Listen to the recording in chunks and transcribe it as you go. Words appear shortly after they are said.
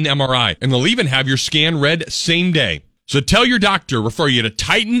MRI, and they'll even have your scan read same day. So tell your doctor to refer you to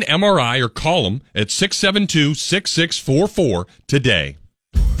Titan MRI or call them at 672-6644 today.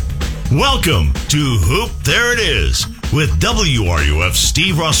 Welcome to Hoop There It Is with WRUF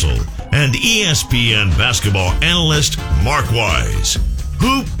Steve Russell and ESPN basketball analyst Mark Wise.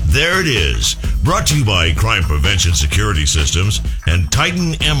 Hoop There It Is, brought to you by Crime Prevention Security Systems and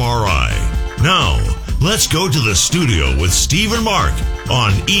Titan MRI. Now, let's go to the studio with Steve and Mark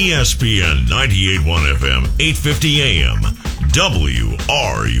on ESPN 98.1 FM, 850 AM,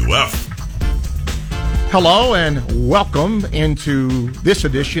 WRUF. Hello and welcome into this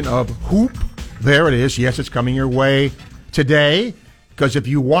edition of Hoop There It Is. Yes, it's coming your way today because if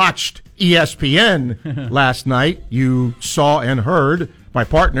you watched ESPN last night, you saw and heard my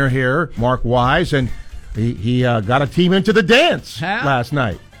partner here, Mark Wise, and he got a team into the dance last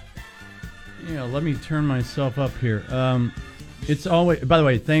night. Yeah, let me turn myself up here. It's always, by the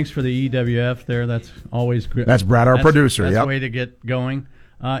way, thanks for the EWF there. That's always great. That's Brad, our producer. That's the way to get going.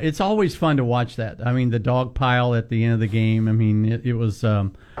 It's always fun to watch that. I mean, the dog pile at the end of the game. I mean, it was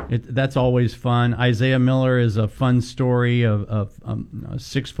that's always fun. Isaiah Miller is a fun story of a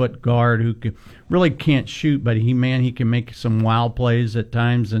 6-foot guard who really can't shoot, but he can make some wild plays at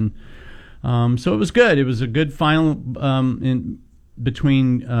times, and so it was good. It was a good final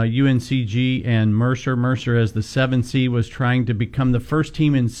between UNCG and Mercer. Mercer, as the 7 seed, was trying to become the first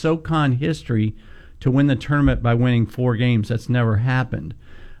team in SoCon history to win the tournament by winning 4 games. That's never happened.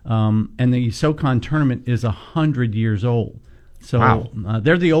 And the SoCon tournament is 100 years old. So wow.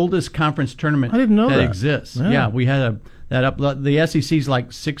 They're the oldest conference tournament that exists. Yeah, we had that up. The SEC's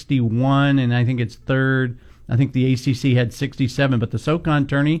like 61, and I think it's third. I think the ACC had 67, but the SoCon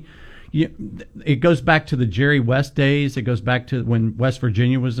tourney, it goes back to the Jerry West days. It goes back to when West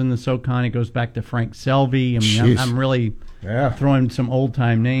Virginia was in the SoCon. It goes back to Frank Selvey. I mean, I'm really throwing some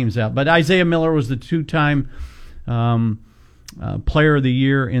old-time names out. But Isaiah Miller was the 2-time player of the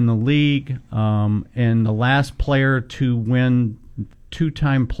year in the league, and the last player to win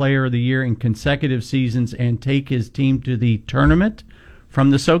 2-time player of the year in consecutive seasons and take his team to the tournament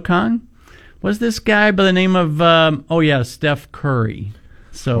from the SoCon was this guy by the name of Steph Curry.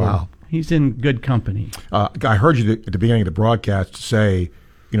 So he's in good company. I heard you at the beginning of the broadcast say,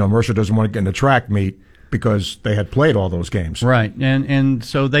 Mercer doesn't want to get in the track meet because they had played all those games. Right, and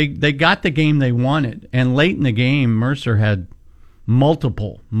so they got the game they wanted, and late in the game, Mercer had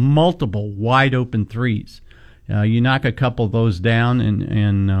multiple wide open threes. You knock a couple of those down,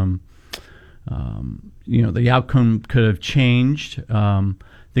 and the outcome could have changed.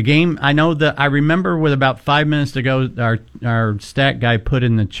 The game, I remember with about 5 minutes to go, our stat guy put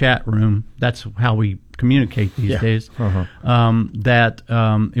in the chat room. That's how we communicate these days. That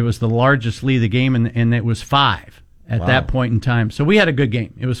it was the largest lead of the game, and it was 5 at that point in time. So we had a good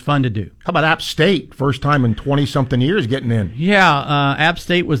game. It was fun to do. How about App State? First time in 20-something years getting in. Yeah, App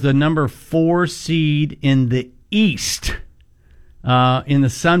State was the number 4 seed in the East, in the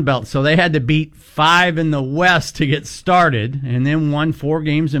Sun Belt. So they had to beat 5 in the West to get started, and then won 4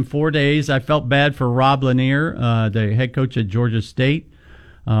 games in 4 days. I felt bad for Rob Lanier, the head coach at Georgia State.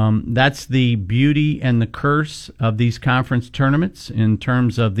 That's the beauty and the curse of these conference tournaments in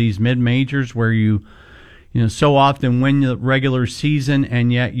terms of these mid-majors where you so often win the regular season,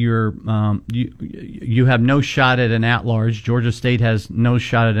 and yet you have no shot at an at-large. Georgia State has no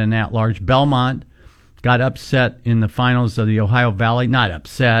shot at an at-large. Belmont got upset in the finals of the Ohio Valley. Not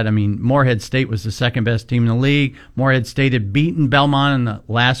upset. I mean, Morehead State was the second-best team in the league. Morehead State had beaten Belmont in the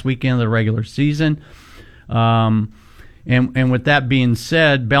last weekend of the regular season. And with that being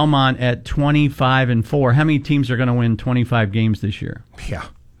said, Belmont at 25-4. How many teams are going to win 25 games this year? Yeah.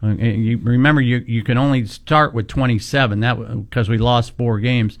 You remember, you can only start with 27. That because we lost 4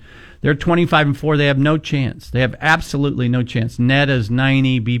 games. They're 25-4. They have no chance. They have absolutely no chance. Net is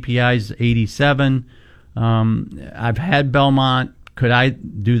 90. BPI is 87. I've had Belmont.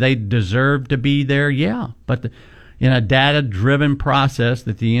 Do they deserve to be there? Yeah, but in a data-driven process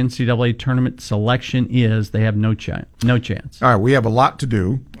that the NCAA tournament selection is, they have no chance. No chance. All right, we have a lot to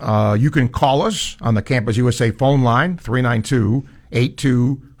do. You can call us on the Campus USA phone line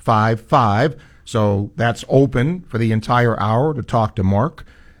 392-8255. So that's open for the entire hour to talk to Mark.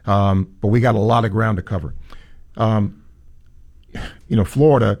 But we got a lot of ground to cover.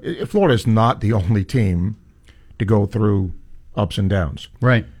 Florida is not the only team to go through ups and downs.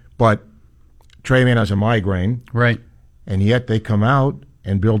 Right. But Trayman has a migraine. Right. And yet they come out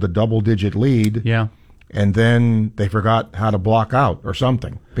and build a double-digit lead. Yeah. And then they forgot how to block out or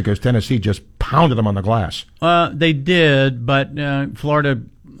something because Tennessee just pounded them on the glass. They did, but Florida,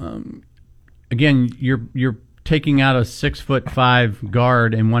 again, you're taking out a 6'5"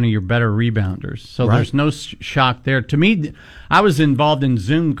 guard and one of your better rebounders. So Right. there's no shock there. To me, I was involved in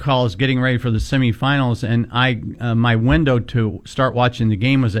Zoom calls getting ready for the semifinals, and my window to start watching the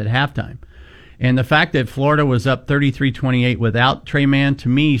game was at halftime. And the fact that Florida was up 33-28 without Trey Mann, to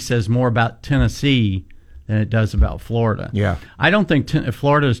me, says more about Tennessee than it does about Florida. Yeah. I don't think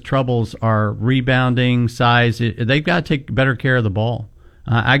Florida's troubles are rebounding, size. They've got to take better care of the ball.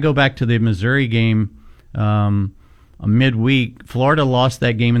 I go back to the Missouri game midweek. Florida lost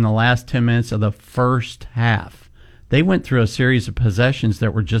that game in the last 10 minutes of the first half. They went through a series of possessions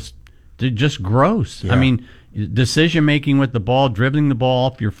that were just gross. Yeah. I mean, decision-making with the ball, dribbling the ball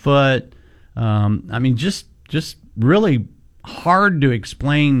off your foot. I mean, just really hard to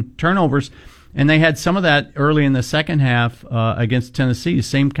explain turnovers. And they had some of that early in the second half against Tennessee,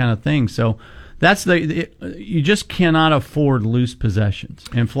 same kind of thing. So that's you just cannot afford loose possessions.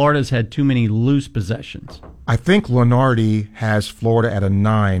 And Florida's had too many loose possessions. I think Lunardi has Florida at a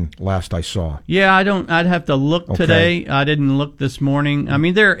 9 last I saw. Yeah, I'd have to look today. I didn't look this morning. I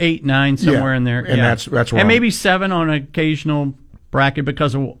mean, they're 8, 9, somewhere in there. And yeah. that's wrong. And maybe 7 on an occasional bracket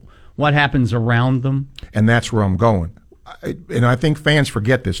because of what happens around them. And that's where I'm going. And I think fans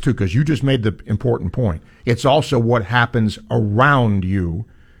forget this too, because you just made the important point. It's also what happens around you.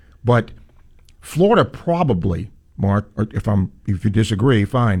 But Florida probably, Mark, or if you disagree,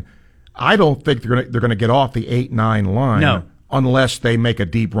 fine. I don't think they're going to get off the 8-9 line unless they make a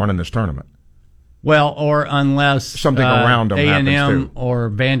deep run in this tournament. Well, or unless something around them A&M happens too. Or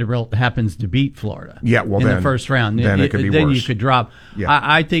Vanderbilt happens to beat Florida. Yeah, well, in then, the first round, then it could be then worse. You could drop. Yeah.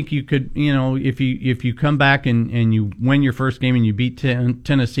 I think you could. If you come back and you win your first game and you beat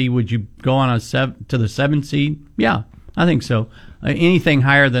Tennessee, would you go on to the 7 seed? Yeah, I think so. Anything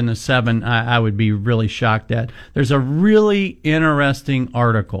higher than a 7, I would be really shocked at. There's a really interesting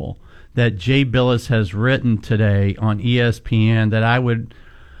article that Jay Billis has written today on ESPN that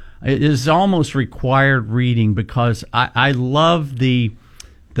it is almost required reading because I love the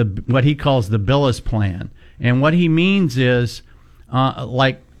what he calls the Billis plan. And what he means is,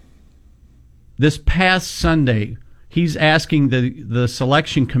 like this past Sunday, he's asking the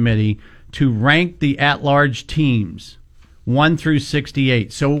selection committee to rank the at-large teams 1 through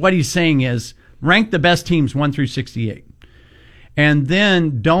 68. So what he's saying is rank the best teams 1 through 68. And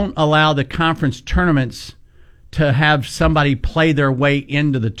then don't allow the conference tournaments to have somebody play their way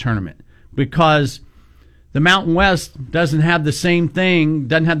into the tournament, because the Mountain West doesn't have the same thing,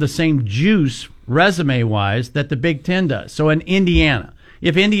 doesn't have the same juice resume-wise that the Big Ten does. So in Indiana,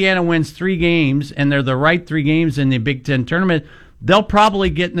 if Indiana wins 3 games and they're the right 3 games in the Big Ten tournament, they'll probably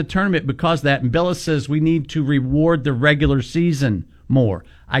get in the tournament because of that. And Billis says we need to reward the regular season more.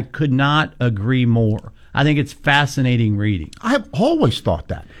 I could not agree more. I think it's fascinating reading. I've always thought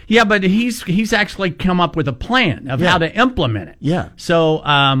that. Yeah, but he's actually come up with a plan of how to implement it. Yeah. So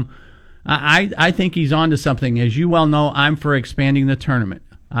I think he's on to something. As you well know, I'm for expanding the tournament.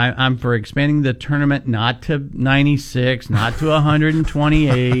 I'm for expanding the tournament not to 96, not to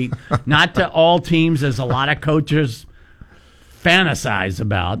 128, not to all teams, as a lot of coaches fantasize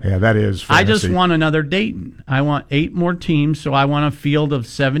about. Yeah, that is fantasy. I just want another Dayton. I want 8 more teams, so I want a field of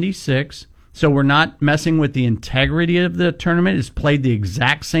 76. So we're not messing with the integrity of the tournament. It's played the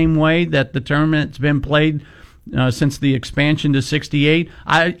exact same way that the tournament's been played since the expansion to 68.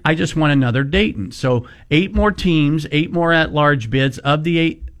 I just want another Dayton. So 8 more teams, 8 more at-large bids. Of the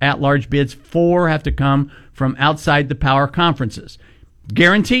 8 at-large bids, 4 have to come from outside the power conferences.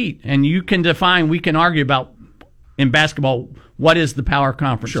 Guaranteed. And you can define, we can argue about, in basketball, what is the power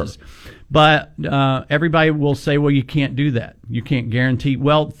conferences. Sure. But everybody will say, well, you can't do that. You can't guarantee.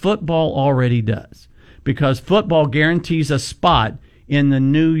 Well, football already does, because football guarantees a spot in the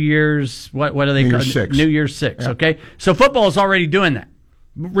New Year's, what do they call it? New Year's Six, yep. Okay? So football is already doing that,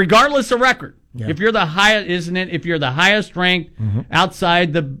 regardless of record. Yep. If you're the highest, isn't it? If you're the highest ranked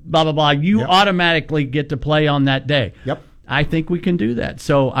outside the blah, blah, blah, you automatically get to play on that day. Yep. I think we can do that.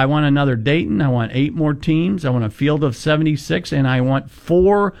 So I want another Dayton. I want 8 more teams. I want a field of 76, and I want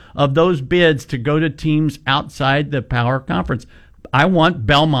 4 of those bids to go to teams outside the power conference. I want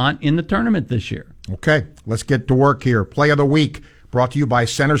Belmont in the tournament this year. Okay, let's get to work here. Play of the week, brought to you by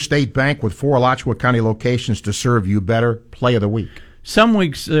Center State Bank, with 4 Alachua County locations to serve you better. Play of the week. Some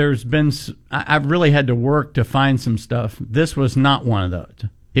weeks I've really had to work to find some stuff. This was not one of those.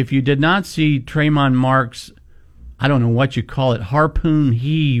 If you did not see Trayvon Mark's, I don't know what you call it, harpoon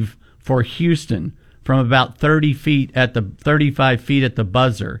heave for Houston from about 35 feet at the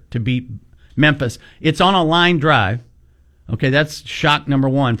buzzer to beat Memphis. It's on a line drive. Okay, that's shock number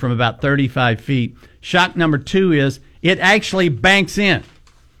 1, from about 35 feet. Shock number 2 is it actually banks in.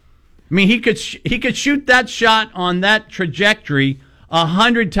 I mean, he could shoot that shot on that trajectory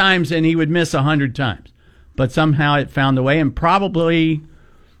 100 times, and he would miss 100 times. But somehow it found a way, and probably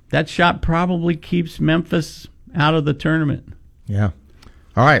that shot probably keeps Memphis out of the tournament. Yeah.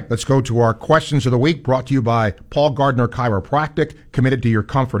 All right, let's go to our questions of the week, brought to you by Paul Gardner Chiropractic, committed to your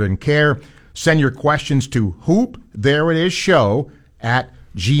comfort and care. Send your questions to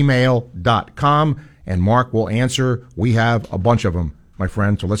hoopthereitishow@gmail.com, and Mark will answer. We have a bunch of them, my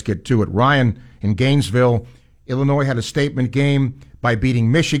friend, so let's get to it. Ryan in Gainesville, Illinois had a statement game by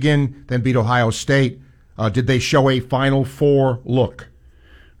beating Michigan, then beat Ohio State. Did they show a Final Four look?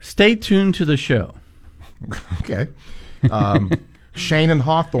 Stay tuned to the show. Okay. Shane and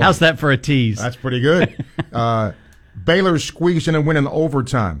Hawthorne. How's that for a tease? That's pretty good. Baylor squeezed in a win in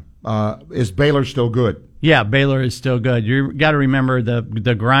overtime. Is Baylor still good? Yeah, Baylor is still good. You got to remember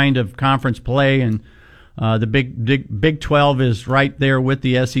the grind of conference play, and the Big 12 is right there with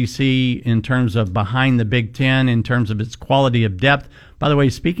the SEC in terms of behind the Big 10 in terms of its quality of depth. By the way,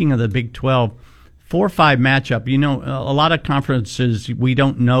 speaking of the Big 12, 4-5 matchup. You know, a lot of conferences we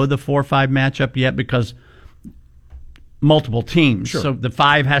don't know the 4-5 matchup yet because multiple teams. Sure. So the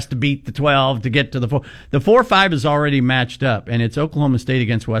 5 has to beat the 12 to get to the 4. The 4-5 is already matched up, and it's Oklahoma State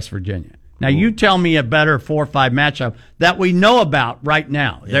against West Virginia. Now, you tell me a better 4-5 matchup that we know about right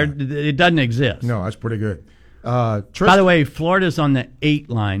now. Yeah. It doesn't exist. No, that's pretty good. By the way, Florida's on the 8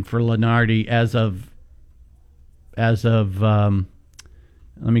 line for Lenardi as of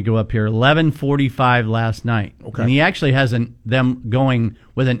let me go up here, 11:45 last night. Okay. And he actually has them going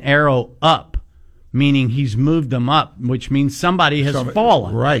with an arrow up, meaning he's moved them up, which means somebody has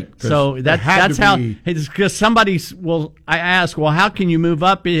fallen. Right. So that's how. Because somebody's. Well, I ask, well, how can you move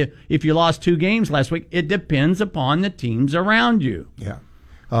up if you lost 2 games last week? It depends upon the teams around you. Yeah.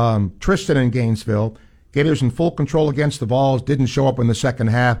 Tristan in Gainesville. Gators in full control against the Vols. Didn't show up in the second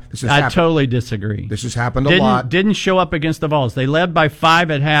half. I totally disagree. This has happened a lot. Didn't show up against the Vols. They led by 5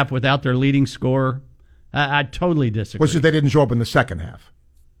 at half without their leading scorer. I totally disagree. Was it they didn't show up in the second half?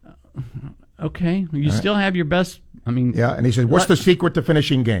 Okay, you still have your best. I mean, yeah. And he said, "What's the secret to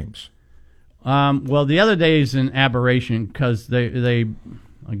finishing games?" Well, the other day is an aberration because they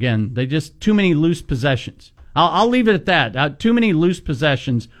just too many loose possessions. I'll leave it at that. Too many loose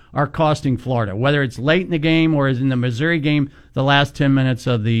possessions are costing Florida, whether it's late in the game or as in the Missouri game, the last 10 minutes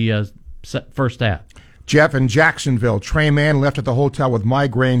of the first half. Jeff in Jacksonville, Trey Mann left at the hotel with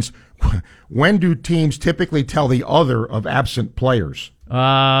migraines. When do teams typically tell the other of absent players?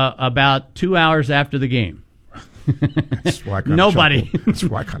 About 2 hours after the game. That's why I kinda Nobody. chuckled. That's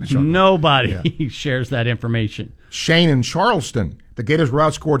why I kind of chuckled. Nobody shares that information. Shane in Charleston. The Gators were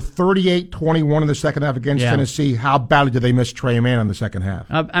outscored 38-21 in the second half against Tennessee. How badly did they miss Trey Mann in the second half?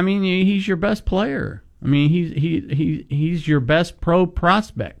 I mean, he's your best player. I mean, he's your best pro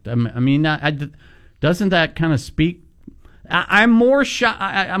prospect. I mean, doesn't that kind of speak? I'm more shocked.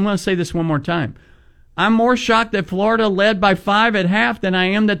 I'm going to say this one more time. I'm more shocked that Florida led by 5 at half than I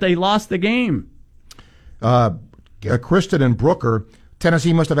am that they lost the game. Kristen and Brooker,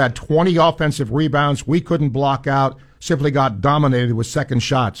 Tennessee must have had 20 offensive rebounds. We couldn't block out. Simply got dominated with second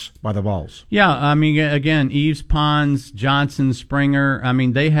shots by the Vols. Yeah, I mean, again, Eves, Pons, Johnson, Springer. I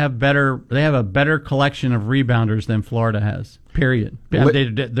mean, they have a better collection of rebounders than Florida has. Period.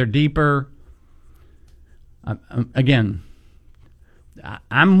 They're deeper. Again,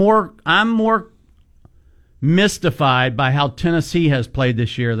 I'm more mystified by how Tennessee has played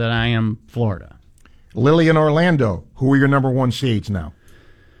this year than I am Florida. Lily in Orlando, who are your number 1 seeds now?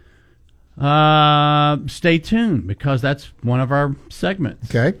 Stay tuned because that's one of our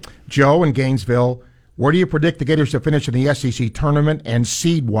segments. Okay. Joe in Gainesville, where do you predict the Gators to finish in the SEC tournament and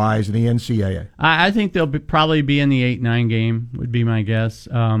seed-wise in the NCAA? I think they'll probably be in the 8-9 game, would be my guess.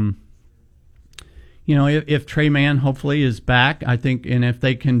 If Trey Mann hopefully is back, I think, and if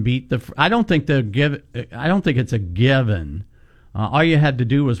they can beat I don't think it's a given. All you had to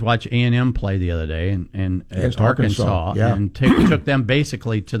do was watch A&M play the other day and Arkansas, yeah. and took them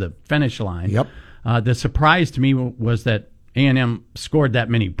basically to the finish line. Yep. The surprise to me was that A&M scored that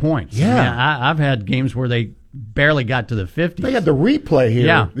many points. Yeah. I mean, I've had games where they barely got to the 50s. They had the replay here.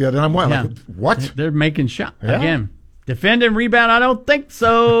 Yeah. The other time. Yeah. Like, what? They're making shots. Yeah. Again, defend and rebound, I don't think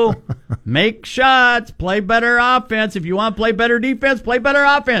so. Make shots. Play better offense. If you want to play better defense, play better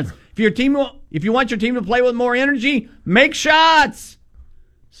offense. If you want your team to play with more energy, make shots.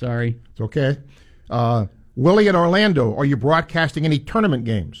 Sorry. It's okay. Willie in Orlando, are you broadcasting any tournament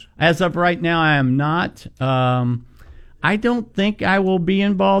games? As of right now, I am not. I don't think I will be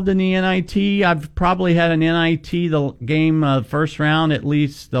involved in the NIT. I've probably had an NIT the game first round at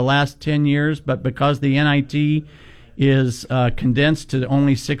least the last 10 years, but because the NIT is condensed to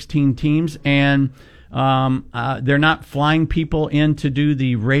only 16 teams, and they're not flying people in to do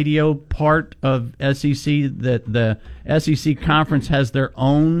the radio part of SEC. That the SEC conference has their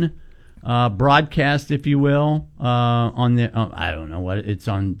own broadcast, if you will, on the I don't know what it's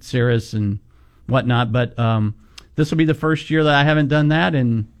on, Sirius and whatnot. But this will be the first year that I haven't done that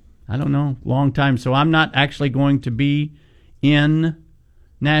in, I don't know, long time. So I'm not actually going to be in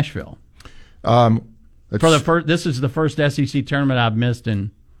Nashville. This is the first SEC tournament I've missed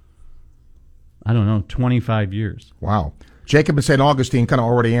in, I don't know, 25 years. Wow. Jacob in St. Augustine kind of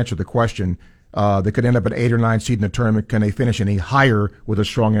already answered the question. They could end up at 8 or 9 seed in the tournament. Can they finish any higher with a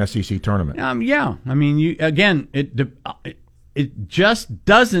strong SEC tournament? Yeah. I mean, it just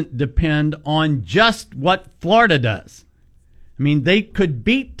doesn't depend on just what Florida does. I mean, they could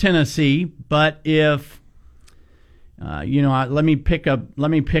beat Tennessee, but if let me pick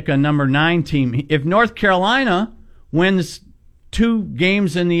a number 9 team. If North Carolina wins 2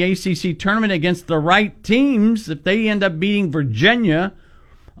 games in the ACC tournament against the right teams, if they end up beating Virginia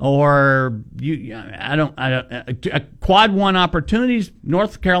or quad 1 opportunities,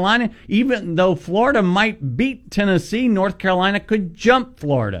 North Carolina, even though Florida might beat Tennessee, North Carolina could jump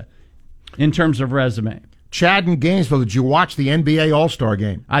Florida in terms of resume. Chad in Gainesville, did you watch the NBA All-Star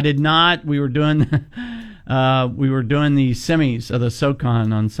game? I did not. We were doing the semis of the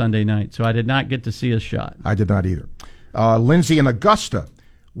SoCon on Sunday night, so I did not get to see a shot. I did not either. Lindsay in Augusta,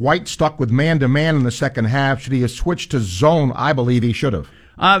 White stuck with man-to-man in the second half. Should he have switched to zone? I believe he should have.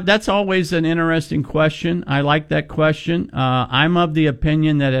 That's always an interesting question. I like that question. I'm of the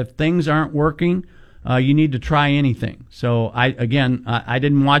opinion that if things aren't working, you need to try anything. So, I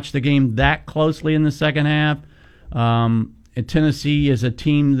didn't watch the game that closely in the second half. Tennessee is a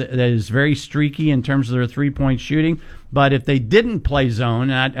team that is very streaky in terms of their three-point shooting. But if they didn't play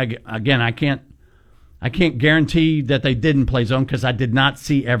zone, I can't guarantee that they didn't play zone because I did not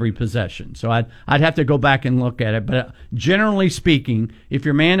see every possession. So I'd have to go back and look at it. But generally speaking, if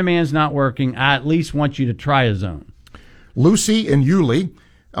your man-to-man's not working, I at least want you to try a zone. Lucy and Yulee,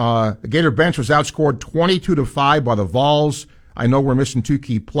 the Gator bench was outscored 22-5 by the Vols. I know we're missing 2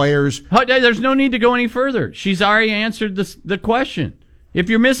 key players. There's no need to go any further. She's already answered the question. If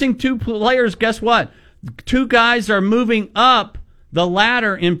you're missing 2 players, guess what? 2 guys are moving up the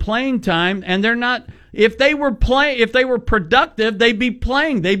ladder in playing time, and they're not. If they were productive, they'd be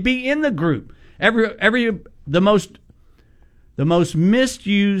playing. They'd be in the group. The most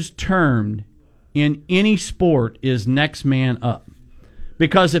misused term in any sport is next man up.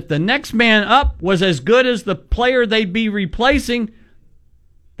 Because if the next man up was as good as the player they'd be replacing,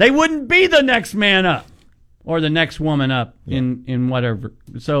 they wouldn't be the next man up or the next woman up in whatever.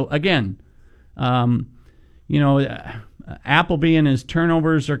 So again, Appleby and his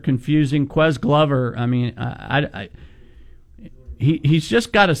turnovers are confusing. Quez Glover, I mean, he's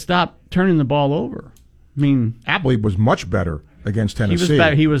just got to stop turning the ball over. I mean, Appleby was much better against Tennessee.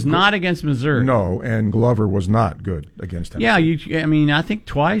 He was not against Missouri. No, and Glover was not good against Tennessee. Yeah, I think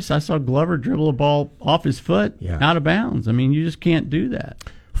twice I saw Glover dribble a ball off his foot out of bounds. I mean, you just can't do that.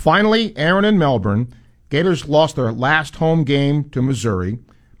 Finally, Aaron in Melbourne, Gators lost their last home game to Missouri.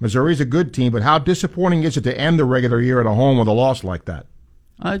 Missouri's a good team, but how disappointing is it to end the regular year at a home with a loss like that?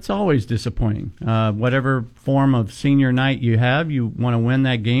 It's always disappointing. Whatever form of senior night you have, you want to win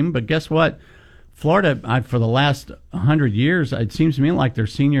that game. But guess what? Florida, for the last 100 years, it seems to me like their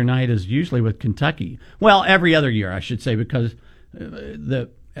senior night is usually with Kentucky. Well, every other year, I should say, because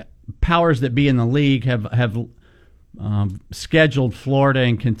the powers that be in the league have scheduled Florida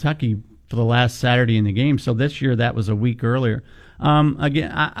and Kentucky for the last Saturday in the game. So this year, that was a week earlier.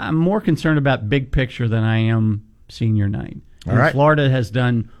 Again, I'm more concerned about big picture than I am senior night. All right. Florida has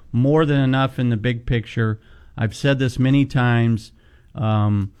done more than enough in the big picture. I've said this many times.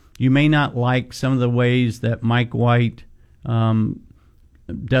 You may not like some of the ways that Mike White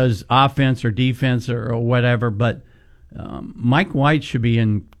does offense or defense or whatever, but Mike White should be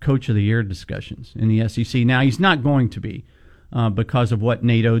in Coach of the Year discussions in the SEC. Now, he's not going to be because of what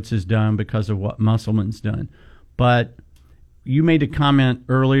Nate Oates has done, because of what Musselman's done. But you made a comment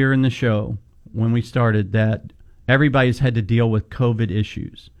earlier in the show when we started that everybody's had to deal with COVID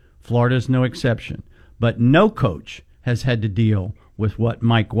issues. Florida's no exception. But no coach has had to deal with what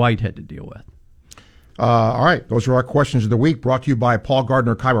Mike White had to deal with. All right. Those are our questions of the week, brought to you by Paul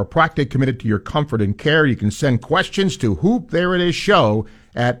Gardner Chiropractic, committed to your comfort and care. You can send questions to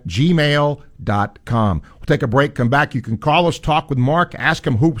hoopthereitis@gmail.com. We'll take a break, come back. You can call us, talk with Mark, ask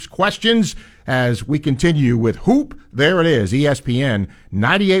him Hoops questions as we continue with Hoop. There it is, ESPN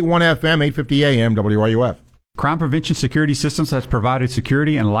 98.1 FM, 850 AM, WRUF. Crime Prevention Security Systems has provided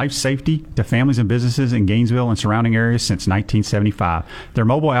security and life safety to families and businesses in Gainesville and surrounding areas since 1975. Their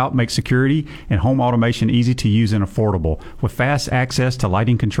mobile app makes security and home automation easy to use and affordable. With fast access to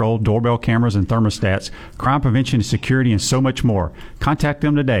lighting control, doorbell cameras, and thermostats, crime prevention and security, and so much more. Contact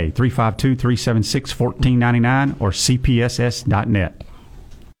them today, 352-376-1499 or cpss.net.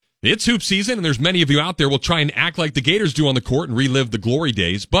 It's hoop season, and there's many of you out there will try and act like the Gators do on the court and relive the glory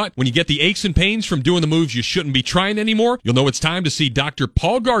days. But when you get the aches and pains from doing the moves you shouldn't be trying anymore, you'll know it's time to see Dr.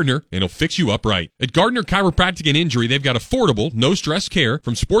 Paul Gardner, and he'll fix you up right. At Gardner Chiropractic and Injury, they've got affordable, no-stress care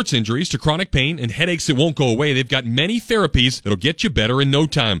from sports injuries to chronic pain and headaches that won't go away. They've got many therapies that'll get you better in no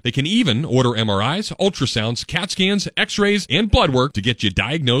time. They can even order MRIs, ultrasounds, CAT scans, x-rays, and blood work to get you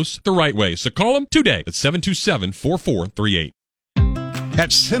diagnosed the right way. So call them today at 727-4438.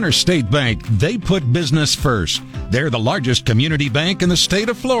 At Center State Bank, they put business first. They're the largest community bank in the state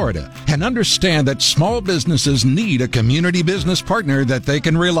of Florida and understand that small businesses need a community business partner that they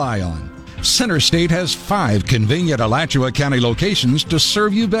can rely on. Center State has 5 convenient Alachua County locations to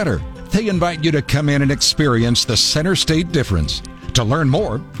serve you better. They invite you to come in and experience the Center State difference. To learn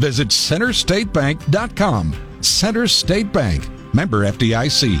more, visit centerstatebank.com. Center State Bank, member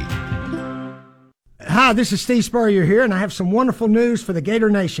FDIC. Hi, this is Steve Spurrier here, and I have some wonderful news for the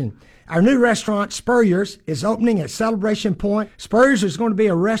Gator Nation. Our new restaurant, Spurrier's, is opening at Celebration Point. Spurrier's is going to be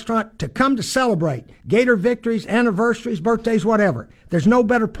a restaurant to come to celebrate Gator victories, anniversaries, birthdays, whatever. There's no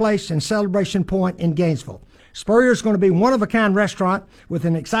better place than Celebration Point in Gainesville. Spurrier's is going to be a one-of-a-kind restaurant with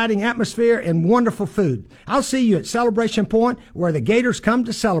an exciting atmosphere and wonderful food. I'll see you at Celebration Point, where the Gators come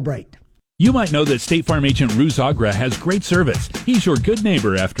to celebrate. You might know that State Farm agent Ruz Agra has great service. He's your good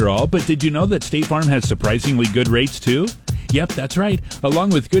neighbor after all, but did you know that State Farm has surprisingly good rates too? Yep, that's right. Along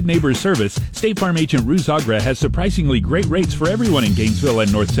with good neighbor service, State Farm agent Ruz Agra has surprisingly great rates for everyone in Gainesville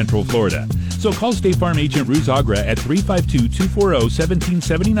and North Central Florida. So call State Farm agent Ruz Agra at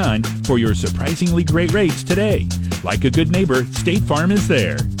 352-240-1779 for your surprisingly great rates today. Like a good neighbor, State Farm is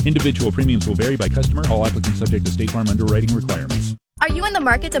there. Individual premiums will vary by customer. All applicants subject to State Farm underwriting requirements. Are you in the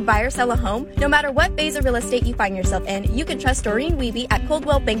market to buy or sell a home? No matter what phase of real estate you find yourself in, you can trust Doreen Wiebe at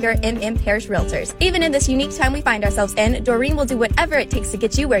Coldwell Banker M.M. Parrish Realtors. Even in this unique time we find ourselves in, Doreen will do whatever it takes to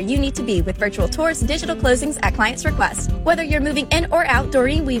get you where you need to be with virtual tours, digital closings at clients' request. Whether you're moving in or out,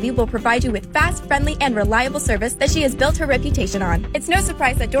 Doreen Wiebe will provide you with fast, friendly, and reliable service that she has built her reputation on. It's no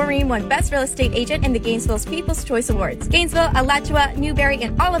surprise that Doreen won Best Real Estate Agent in the Gainesville's People's Choice Awards. Gainesville, Alachua, Newberry,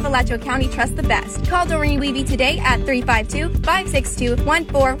 and all of Alachua County trust the best. Call Doreen Wiebe today at 352-562-1411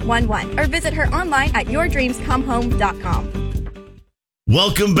 or visit her online at yourdreamscomehome.com.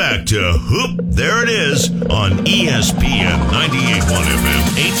 Welcome back to Hoop There It Is on ESPN 98.1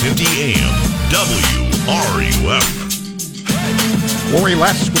 FM, 850 AM, WRUF. Worry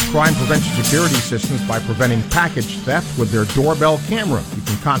less with Crime Prevention Security Systems by preventing package theft with their doorbell camera. You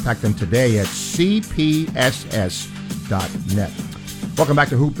can contact them today at cpss.net. Welcome back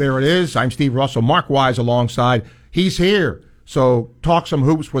to Hoop There It Is. I'm Steve Russell. Mark Wise alongside. He's here. So talk some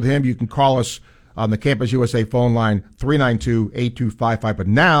hoops with him. You can call us on the Campus USA phone line, 392-8255. But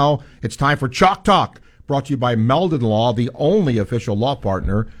now it's time for Chalk Talk, brought to you by Meldon Law, the only official law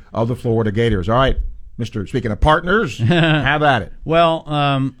partner of the Florida Gators. All right, speaking of partners, have at it. Well,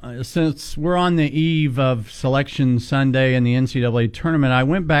 since we're on the eve of Selection Sunday in the NCAA tournament, I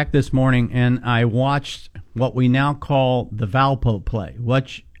went back this morning and I watched what we now call the Valpo play,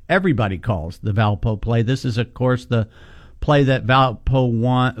 which everybody calls the Valpo play. This is, of course, the play that Valpo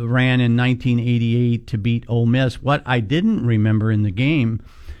ran in 1988 to beat Ole Miss. What I didn't remember in the game,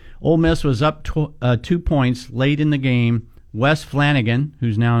 Ole Miss was up 2 points late in the game. Wes Flanagan,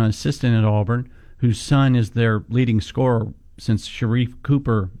 who's now an assistant at Auburn, whose son is their leading scorer since Sharif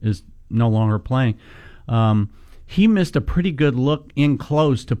Cooper is no longer playing, he missed a pretty good look in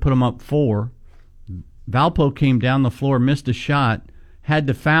close to put them up 4. Valpo came down the floor, missed a shot, had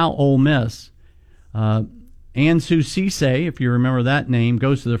to foul Ole Miss. Ansu Cisse, if you remember that name,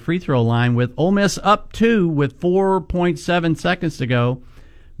 goes to the free throw line with Ole Miss up 2 with 4.7 seconds to go,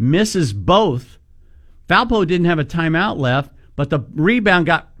 misses both. Valpo didn't have a timeout left, but the rebound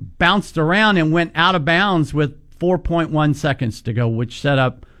got bounced around and went out of bounds with 4.1 seconds to go, which set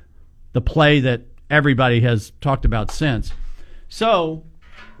up the play that everybody has talked about since. So,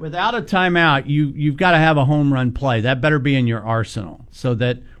 without a timeout, you've got to have a home run play. That better be in your arsenal. So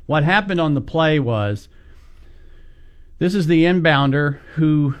that what happened on the play was, this is the inbounder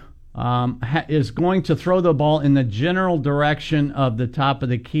who is going to throw the ball in the general direction of the top of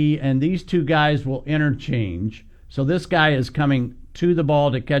the key, and these two guys will interchange. So this guy is coming to the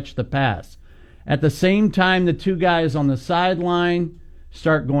ball to catch the pass. At the same time, the two guys on the sideline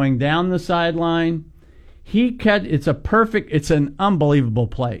start going down the sideline. It's an unbelievable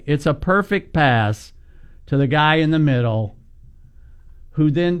play. It's a perfect pass to the guy in the middle,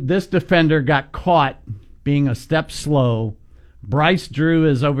 who then this defender got caught being a step slow. Bryce Drew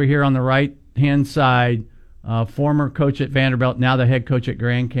is over here on the right-hand side, former coach at Vanderbilt, now the head coach at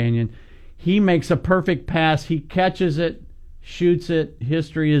Grand Canyon. He makes a perfect pass. He catches it, shoots it.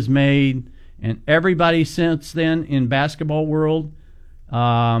 History is made. And everybody since then in basketball world,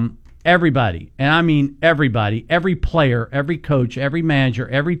 everybody, and I mean everybody, every player, every coach, every manager,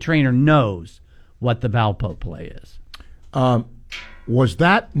 every trainer knows what the Valpo play is. Was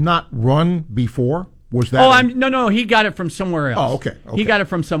that not run before? Was that? No. He got it from somewhere else. Oh, okay. He got it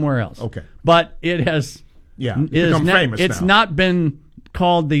from somewhere else. Okay. But it has. Yeah, it's become famous now. It's not been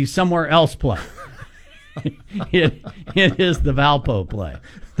called the somewhere else play. it is the Valpo play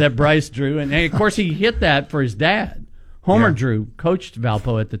that Bryce Drew, and of course he hit that for his dad. Homer Drew coached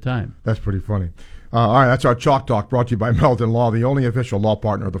Valpo at the time. That's pretty funny. All right, that's our Chalk Talk, brought to you by Meldon Law, the only official law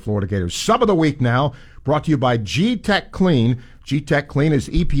partner of the Florida Gators. Sub of the Week now, brought to you by G-Tech Clean. G-Tech Clean is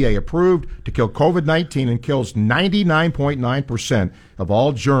EPA approved to kill COVID-19 and kills 99.9% of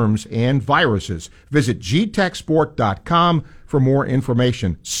all germs and viruses. Visit gtechsport.com for more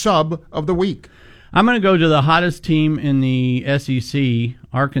information. Sub of the Week. I'm going to go to the hottest team in the SEC,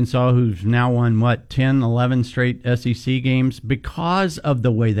 Arkansas, who's now won, 10, 11 straight SEC games because of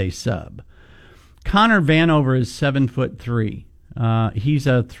the way they sub. Connor Vanover is 7'3". He's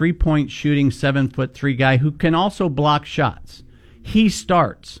a three-point shooting 7'3" guy who can also block shots. He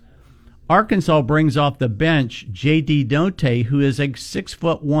starts. Arkansas brings off the bench J.D. Notae, who is a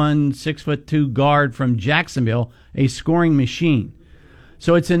 6'1", 6'2" guard from Jacksonville, a scoring machine.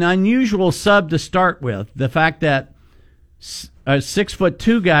 So it's an unusual sub to start with. The fact that a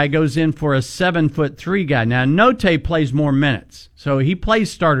 6'2" guy goes in for a 7'3" guy. Now, Notae plays more minutes, so he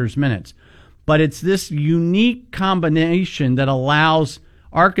plays starters minutes. But it's this unique combination that allows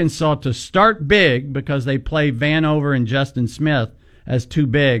Arkansas to start big because they play Vanover and Justin Smith as two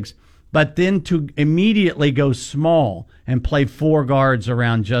bigs, but then to immediately go small and play four guards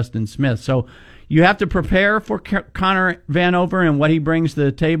around Justin Smith. So you have to prepare for Connor Vanover and what he brings to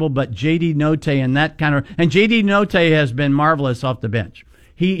the table, but J.D. Notae and J.D. Notae has been marvelous off the bench.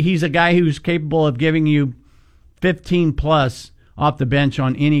 He's a guy who's capable of giving you 15+ off the bench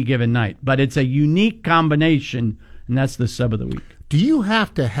on any given night. But it's a unique combination, and that's the sub of the week. Do you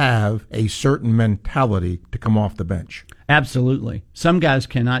have to have a certain mentality to come off the bench? Absolutely. Some guys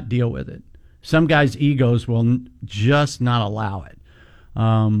cannot deal with it. Some guys' egos will just not allow it.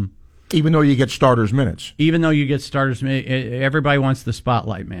 Even though you get starters minutes. Even though you get starters minutes, everybody wants the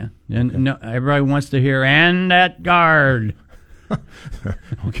spotlight, man. And no, everybody wants to hear, and that guard.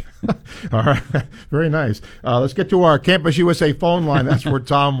 Okay. All right. Very nice. Let's get to our Campus USA phone line. That's where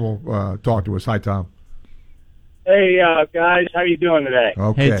Tom will talk to us. Hi, Tom. Hey, guys. How you doing today?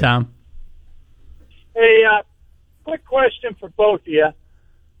 Okay. Hey, Tom. Hey, quick question for both of you.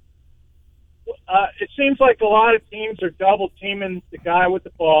 It seems like a lot of teams are double-teaming the guy with the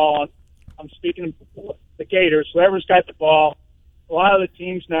ball. I'm speaking of the Gators. Whoever's got the ball, a lot of the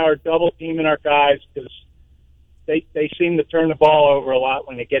teams now are double-teaming our guys because they seem to turn the ball over a lot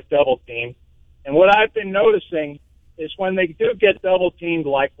when they get double-teamed. And what I've been noticing is when they do get double-teamed,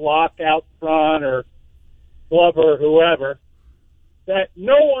 like Locke out front or Glover or whoever, that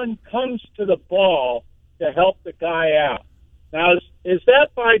no one comes to the ball to help the guy out. Now, is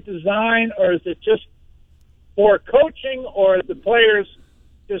that by design, or is it just poor coaching, or are the players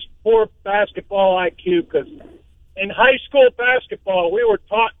just poor basketball IQ? Because in high school basketball, we were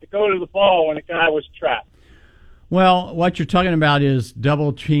taught to go to the ball when a guy was trapped. Well, what you're talking about is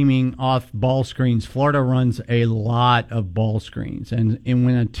double teaming off ball screens. Florida runs a lot of ball screens, and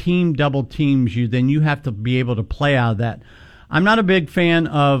when a team double teams you, then you have to be able to play out of that. I'm not a big fan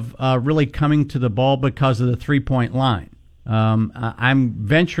of really coming to the ball because of the three-point line. I'm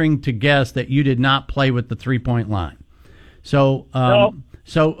venturing to guess that you did not play with the three-point line. So, No.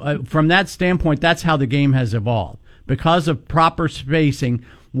 From that standpoint, that's how the game has evolved. Because of proper spacing,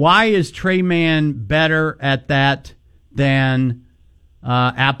 why is Trey Mann better at that than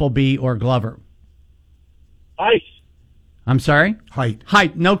Appleby or Glover? Height. I'm sorry?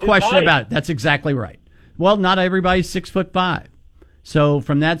 Height. No question height. about it. That's exactly right. Well, not everybody's 6'5". So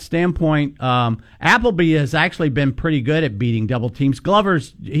from that standpoint, Appleby has actually been pretty good at beating double teams.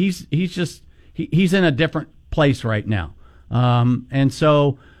 Glover's he's in a different place right now, and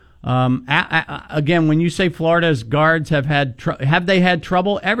so again, when you say Florida's guards have they had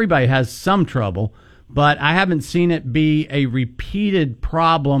trouble? Everybody has some trouble, but I haven't seen it be a repeated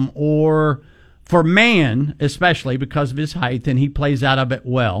problem, or for Mann especially because of his height, and he plays out of it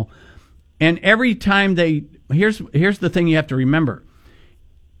well. And every time here's the thing you have to remember.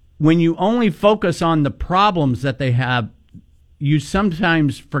 When you only focus on the problems that they have, you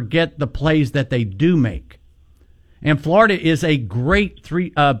sometimes forget the plays that they do make. And Florida is a great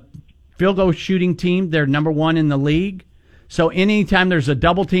field goal shooting team. They're number 1 in the league. So anytime there's a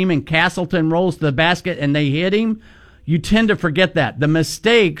double team and Castleton rolls to the basket and they hit him, you tend to forget that. The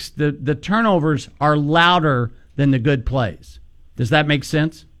mistakes, the turnovers are louder than the good plays. Does that make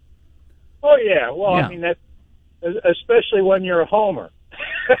sense? Oh, yeah. Well, yeah. I mean, that's especially when you're a homer.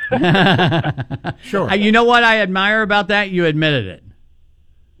 Sure. You know what I admire about that? You admitted it.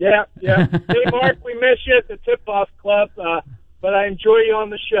 Yeah. Hey, Mark, we miss you at the Tip-Off Club, but I enjoy you on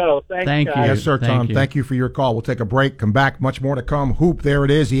the show. Thank you, guys. Yes, sir, Tom. Thank you for your call. We'll take a break, come back, much more to come. Hoop, there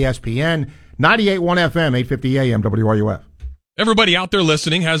it is, ESPN, 98.1 FM, 850 AM, WRUF. Everybody out there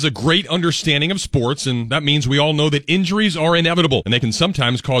listening has a great understanding of sports, and that means we all know that injuries are inevitable, and they can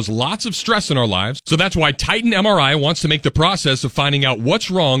sometimes cause lots of stress in our lives. So that's why Titan MRI wants to make the process of finding out what's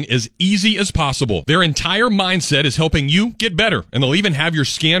wrong as easy as possible. Their entire mindset is helping you get better, and they'll even have your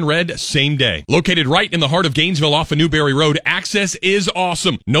scan read same day. Located right in the heart of Gainesville off of Newberry Road, access is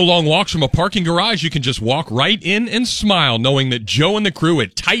awesome. No long walks from a parking garage. You can just walk right in and smile knowing that Joe and the crew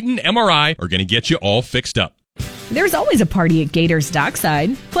at Titan MRI are going to get you all fixed up. There's always a party at Gators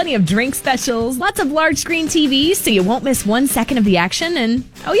Dockside. Plenty of drink specials, lots of large screen TVs so you won't miss 1 second of the action, and,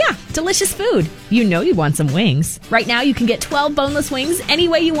 oh yeah, delicious food. You know you want some wings. Right now you can get 12 boneless wings any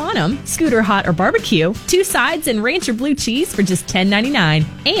way you want them, Scooter hot or barbecue, 2 sides and ranch or blue cheese for just $10.99.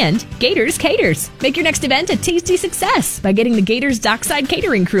 And Gators Caters. Make your next event a tasty success by getting the Gators Dockside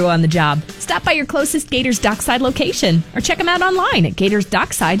catering crew on the job. Stop by your closest Gators Dockside location or check them out online at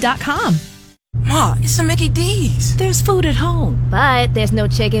gatorsdockside.com. Ma, it's a Mickey D's. There's food at home. But there's no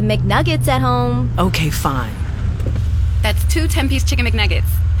Chicken McNuggets at home. Okay, fine. That's 2 10-piece Chicken McNuggets.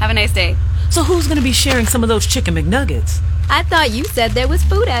 Have a nice day. So who's going to be sharing some of those Chicken McNuggets? I thought you said there was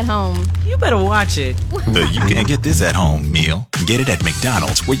food at home. You better watch it. You can't get this at home meal. Get it at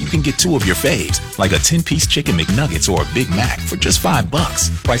McDonald's, where you can get 2 of your faves, like a 10-piece Chicken McNuggets or a Big Mac for just $5.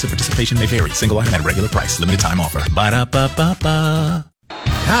 Price of participation may vary. Single item at regular price. Limited time offer. Ba-da-ba-ba-ba.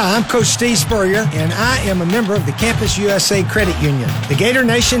 Hi, I'm Coach Steve Spurrier, and I am a member of the Campus USA Credit Union. The Gator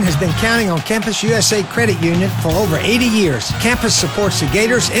Nation has been counting on Campus USA Credit Union for over 80 years. Campus supports the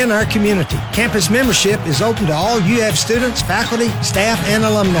Gators and our community. Campus membership is open to all UF students, faculty, staff, and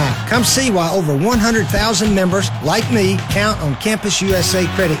alumni. Come see why over 100,000 members, like me, count on Campus USA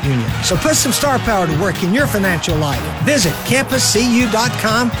Credit Union. So put some star power to work in your financial life. Visit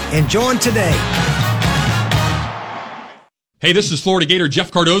campuscu.com and join today. Hey, this is Florida Gator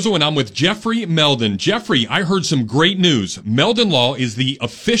Jeff Cardozo, and I'm with Jeffrey Meldon. Jeffrey, I heard some great news. Meldon Law is the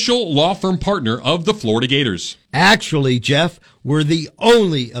official law firm partner of the Florida Gators. Actually, Jeff, we're the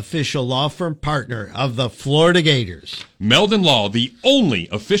only official law firm partner of the Florida Gators. Meldon Law, the only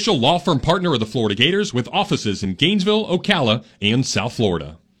official law firm partner of the Florida Gators, with offices in Gainesville, Ocala, and South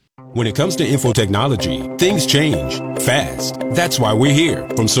Florida. When it comes to info technology, things change fast. That's why we're here.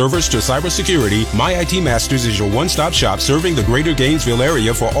 From servers to cybersecurity, My IT Masters is your one-stop shop serving the greater Gainesville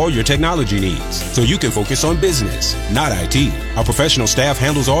area for all your technology needs. So you can focus on business, not IT. Our professional staff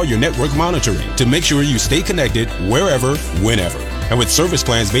handles all your network monitoring to make sure you stay connected wherever, whenever. And with service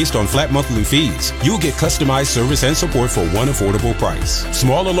plans based on flat monthly fees, you'll get customized service and support for one affordable price.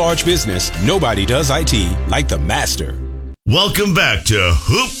 Small or large business, nobody does IT like the master. Welcome back to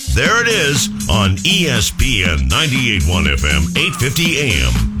Hoop, There It Is on ESPN 98.1 FM, 850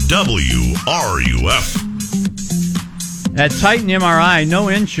 AM, WRUF. At Titan MRI, no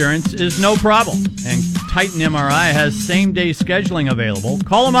insurance is no problem. And Titan MRI has same-day scheduling available.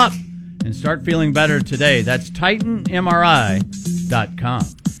 Call them up and start feeling better today. That's TitanMRI.com.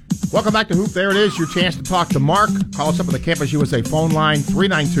 Welcome back to Hoop. There it is, your chance to talk to Mark. Call us up on the Campus USA phone line,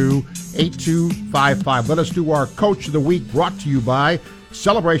 392-8255. Let us do our Coach of the Week, brought to you by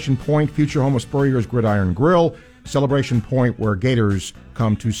Celebration Point, future home of Spurrier's Gridiron Grill. Celebration Point, where Gators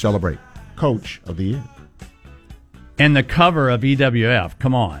come to celebrate. Coach of the Year. And the cover of EWF,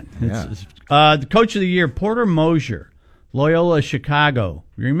 come on. Yeah. The Coach of the Year, Porter Moser, Loyola Chicago.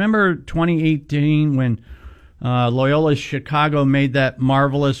 Remember 2018 when Loyola Chicago made that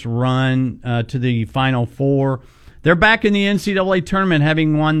marvelous run to the Final Four? They're back in the NCAA tournament,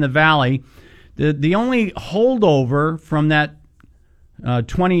 having won the Valley. The only holdover from that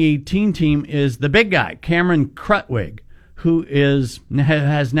 2018 team is the big guy, Cameron Krutwig, who has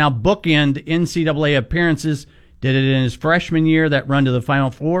now bookended NCAA appearances. Did it in his freshman year, that run to the Final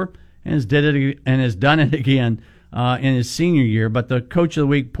Four, and has done it again in his senior year. But the Coach of the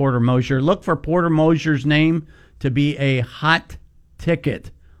Week, Porter Moser. Look for Porter Moser's name to be a hot ticket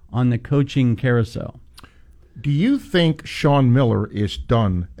on the coaching carousel. Do you think Sean Miller is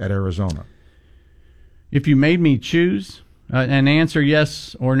done at Arizona? If you made me choose an answer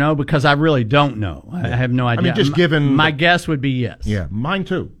yes or no, because I really don't know. I have no idea. I mean, just given... My guess would be yes. Yeah, mine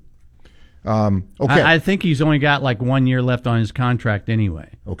too. Okay. I think he's only got like 1 year left on his contract anyway.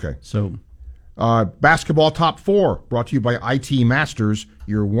 Okay. So... Basketball Top 4, brought to you by IT Masters,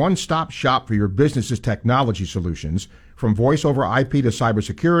 your one-stop shop for your business's technology solutions. From voice over IP to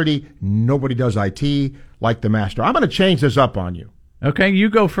cybersecurity, nobody does IT like the master. I'm going to change this up on you. Okay, you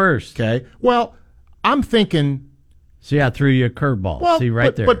go first. Okay. Well, I'm thinking... See, I threw you a curveball. Well, See,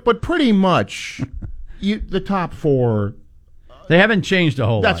 right there. But pretty much, the top 4... They haven't changed a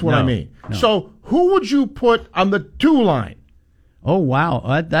whole lot. That's what I mean. No. So who would you put on the 2 line? Oh,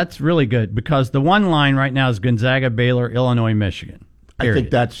 wow. That's really good because the 1 line right now is Gonzaga, Baylor, Illinois, Michigan. Period. I think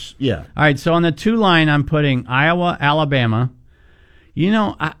that's, yeah. All right, so on the 2 line, I'm putting Iowa, Alabama. You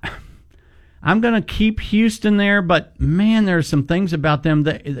know, I'm going to keep Houston there, but, man, there's some things about them.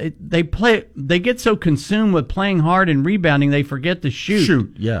 They get so consumed with playing hard and rebounding, they forget to shoot.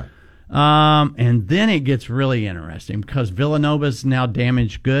 Shoot, yeah. And then it gets really interesting because Villanova's now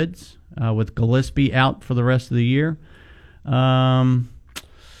damaged goods with Gillespie out for the rest of the year. Wow.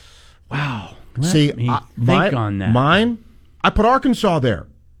 See, think on that. Mine, I put Arkansas there.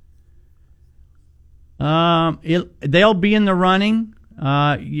 They'll be in the running.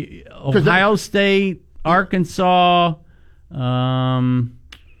 Ohio State, Arkansas.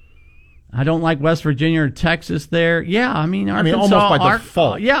 I don't like West Virginia or Texas there. Yeah, I mean, Arkansas, almost by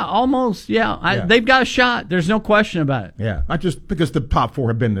default. Yeah, almost. Yeah, they've got a shot. There's no question about it. Yeah, I just because the top 4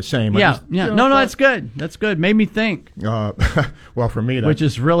 have been the same. No, that's good. That's good. Made me think. Well, for me, which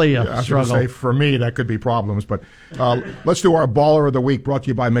is really a struggle. I was struggle. going to say, for me, that could be problems. But let's do our Baller of the Week, brought to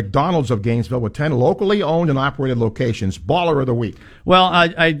you by McDonald's of Gainesville with 10 locally owned and operated locations. Baller of the Week. Well,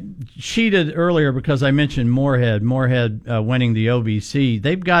 I cheated earlier because I mentioned Moorhead. Moorhead winning the OVC.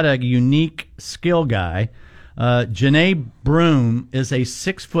 They've got a unique skill guy. Janae Broom is a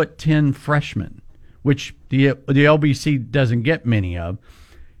 6'10" freshman, which the LBC doesn't get many of.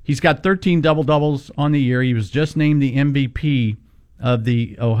 He's got 13 double-doubles on the year. He was just named the MVP of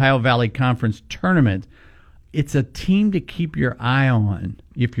the Ohio Valley Conference tournament. It's a team to keep your eye on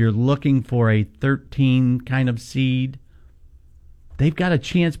if you're looking for a 13 kind of seed. They've got a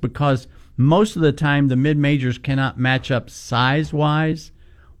chance because most of the time the mid-majors cannot match up size-wise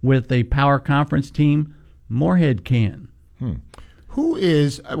with a power conference team. Moorhead can. Who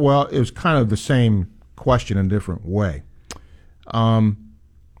is, well, it was kind of the same question in a different way.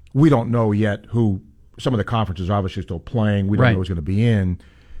 We don't know yet who, some of the conferences are obviously still playing. We don't know who's going to be in.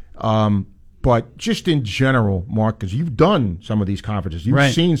 But just in general, Mark, because you've done some of these conferences,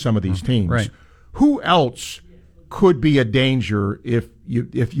 you've seen some of these teams. Who else could be a danger if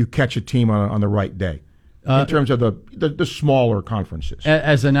you catch a team on the right day? In terms of the smaller conferences.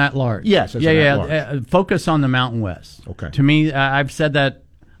 As an at-large. Yes, as an at-large. Focus on the Mountain West. Okay. To me, I've said that,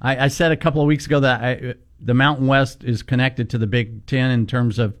 I said a couple of weeks ago that the Mountain West is connected to the Big Ten in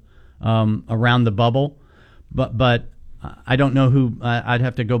terms of around the bubble. But I don't know who, I'd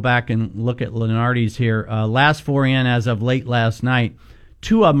have to go back and look at Lenardi's here. Last 4 in as of late last night,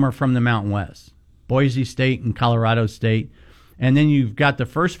 2 of them are from the Mountain West. Boise State and Colorado State. And then you've got the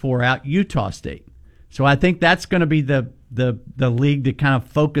first 4 out, Utah State. So I think that's going to be the league to kind of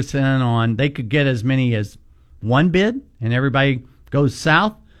focus in on. They could get as many as 1 bid and everybody goes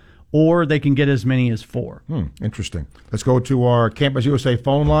south, or they can get as many as 4. Interesting. Let's go to our Campus USA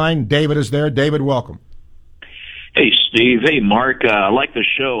phone line. David is there. David, welcome. Hey, Steve. Hey, Mark. I like the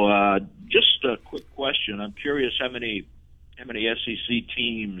show. Just a quick question. I'm curious how many SEC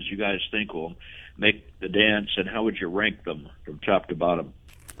teams you guys think will make the dance, and how would you rank them from top to bottom?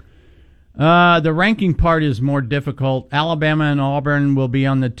 The ranking part is more difficult. Alabama and Auburn will be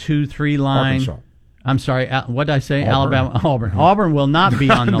on the 2-3 line. Arkansas. I'm sorry, what did I say? Auburn. Alabama, Auburn. Auburn will not be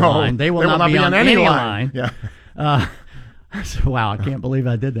on the line. They will not be on any line. Yeah. Wow, I can't believe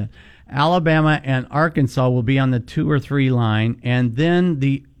I did that. Alabama and Arkansas will be on the 2 or 3 line, and then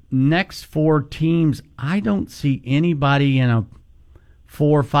the next 4 teams, I don't see anybody in a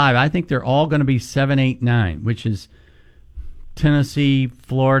 4 or 5. I think they're all going to be 7, 8, 9, which is Tennessee,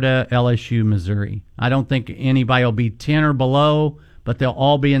 Florida, LSU, Missouri. I don't think anybody will be 10 or below, but they'll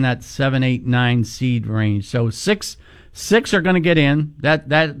all be in that 7, 8, 9 seed range. So six are going to get in.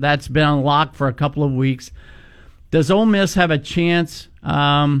 That's been unlocked for a couple of weeks. Does Ole Miss have a chance?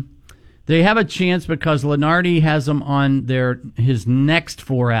 They have a chance because Lenardi has them on his next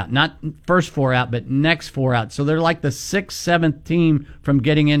 4 out, not first 4 out, but next 4 out. So they're like the 6th, 7th team from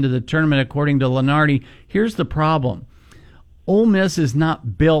getting into the tournament, according to Lenardi. Here's the problem. Ole Miss is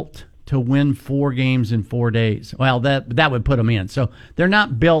not built to win 4 games in 4 days. Well, that would put them in. So they're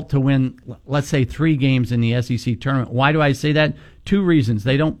not built to win, let's say, 3 games in the SEC tournament. Why do I say that? 2 reasons.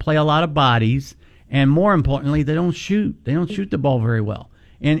 They don't play a lot of bodies, and more importantly, they don't shoot. They don't shoot the ball very well.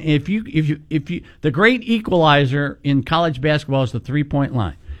 And if you, the great equalizer in college basketball is the 3-point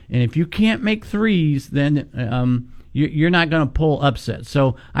line. And if you can't make threes, then you're not going to pull upsets.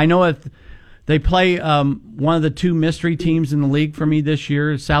 So I know if they play one of the 2 mystery teams in the league for me this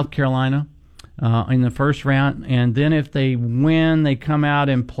year, South Carolina, in the first round. And then if they win, they come out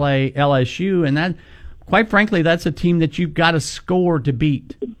and play LSU. And that, quite frankly, that's a team that you've got to score to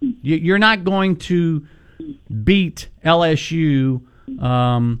beat. You're not going to beat LSU in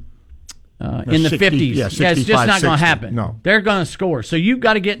the 50s. Yeah, it's just not going to happen. No. They're going to score. So you've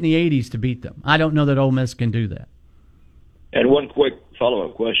got to get in the 80s to beat them. I don't know that Ole Miss can do that. And one quick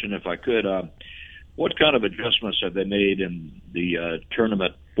follow-up question, if I could. What kind of adjustments have they made in the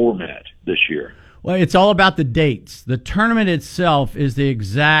tournament format this year? Well, it's all about the dates. The tournament itself is the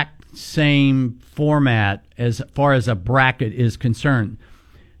exact same format as far as a bracket is concerned.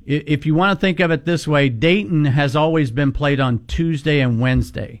 If you want to think of it this way, Dayton has always been played on Tuesday and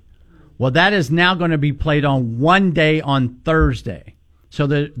Wednesday. Well, that is now going to be played on one day on Thursday. So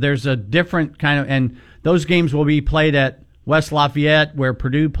there's a different kind of, and those games will be played at West Lafayette, where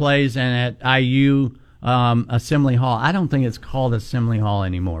Purdue plays, and at IU, Assembly Hall. I don't think it's called Assembly Hall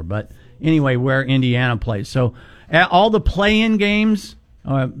anymore, but anyway, where Indiana plays. So all the play-in games,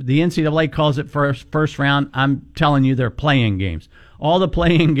 the NCAA calls it first round. I'm telling you, they're play-in games. All the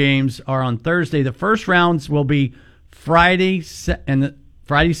play-in games are on Thursday. The first rounds will be Friday,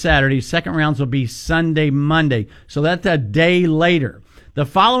 Saturday. Second rounds will be Sunday, Monday. So that's a day later. The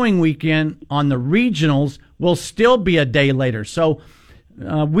following weekend on the regionals will still be a day later. So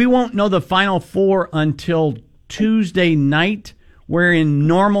we won't know the Final Four until Tuesday night, where in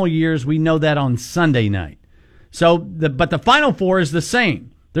normal years we know that on Sunday night. So, but the Final Four is the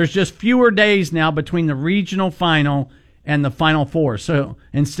same. There's just fewer days now between the regional final and the Final Four. So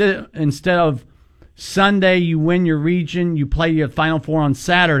instead of Sunday you win your region, you play your Final Four on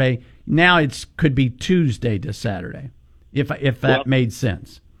Saturday. Now it could be Tuesday to Saturday, if that made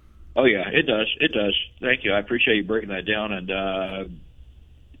sense. Oh yeah, it does. It does. Thank you. I appreciate you breaking that down. And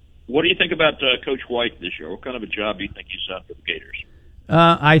what do you think about Coach White this year? What kind of a job do you think he's done for the Gators?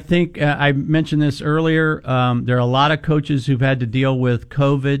 I think I mentioned this earlier. There are a lot of coaches who've had to deal with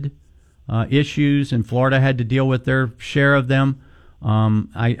COVID issues, and Florida had to deal with their share of them.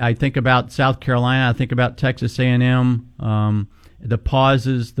 I think about South Carolina. I think about Texas A&M. The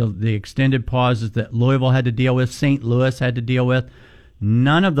pauses, the extended pauses that Louisville had to deal with, St. Louis had to deal with.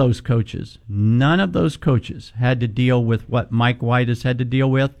 None of those coaches had to deal with what Mike White has had to deal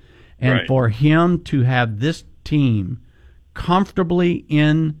with. And right. For him to have this team comfortably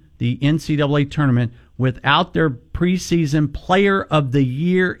in the NCAA tournament without their preseason player of the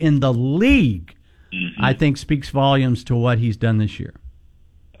year in the league, I think speaks volumes to what he's done this year.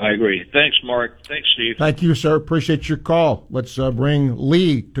 I agree. Thanks, Mark. Thanks, Steve. Thank you, sir. Appreciate your call. Let's bring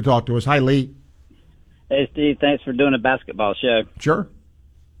Lee to talk to us. Hi, Lee. Hey, Steve. Thanks for doing a basketball show. Sure.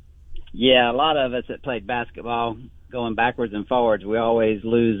 Yeah, a lot of us that played basketball, going backwards and forwards, we always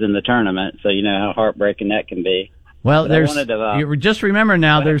lose in the tournament, so you know how heartbreaking that can be. Well, just remember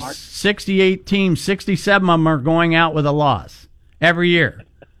now, there's 68 teams, 67 of them are going out with a loss every year.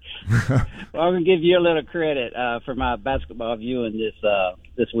 Well, I'm going to give you a little credit for my basketball viewing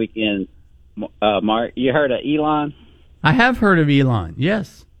this weekend, Mark. You heard of Elon? I have heard of Elon,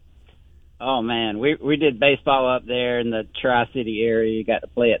 yes. Oh, man, we did baseball up there in the Tri-City area. You got to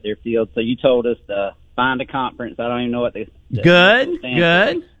play at their field. So you told us to find a conference. I don't even know what the Good.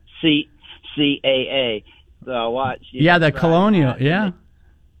 CAA. So I watched. Yeah, the Colonial, yeah.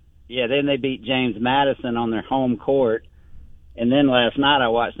 Yeah, then they beat James Madison on their home court. And then last night I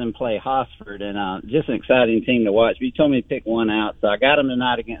watched them play Hosford, and just an exciting team to watch. But you told me to pick one out, so I got them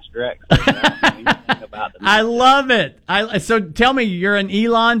tonight against Drexel. I love it. So tell me, you're an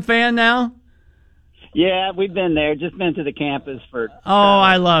Elon fan now? Yeah, we've been there. Just been to the campus for.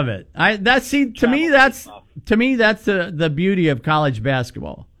 I love it. To me that's the beauty of college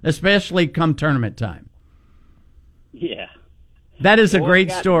basketball, especially come tournament time. Yeah, that is a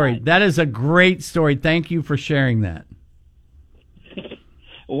great story. That is a great story. Thank you for sharing that.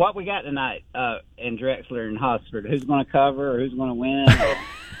 Well, what we got tonight in Drexler and Hosford? Who's going to cover or who's going to win?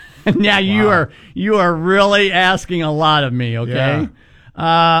 Now you are really asking a lot of me. Okay, yeah.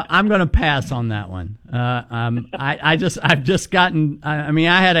 I'm going to pass on that one. I've just gotten.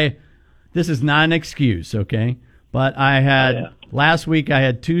 I had this is not an excuse, okay, but I had Last week I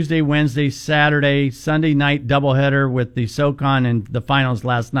had Tuesday, Wednesday, Saturday, Sunday night doubleheader with the SoCon and the finals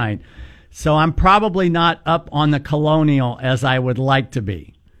last night. So I'm probably not up on the Colonial as I would like to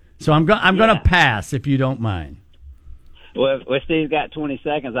be. So I'm going to pass if you don't mind. Well, Steve's got 20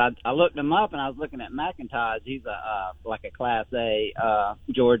 seconds. I looked him up, and I was looking at McIntosh. He's like a Class A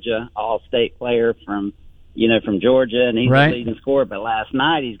Georgia All-State player from Georgia, and he's the leading scorer. But last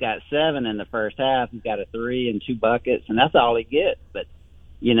night he's got 7 in the first half. He's got a 3 and 2 buckets, and that's all he gets. But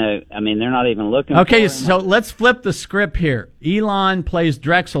they're not even looking. Okay, for him. so let's flip the script here. Elon plays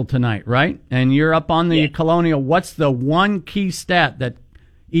Drexel tonight, right? And you're up on the Colonial. What's the one key stat that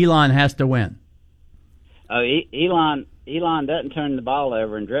Elon has to win? Oh, Elon doesn't turn the ball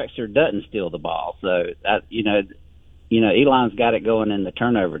over, and Drexler doesn't steal the ball. So that Elon's got it going in the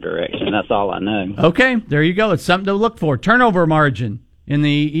turnover direction. That's all I know. Okay, there you go. It's something to look for. Turnover margin in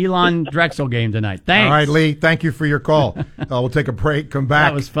the Elon Drexel game tonight. Thanks. All right, Lee. Thank you for your call. We'll take a break. Come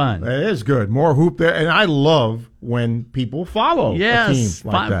back. That was fun. It is good. More hoop there, and I love when people follow a team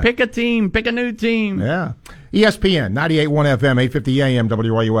like that. Pick a team. Pick a new team. Yeah. ESPN 98.1 FM, 850 AM,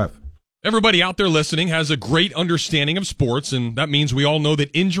 WRUF. Everybody out there listening has a great understanding of sports, and that means we all know that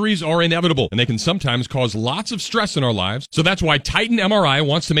injuries are inevitable, and they can sometimes cause lots of stress in our lives. So that's why Titan MRI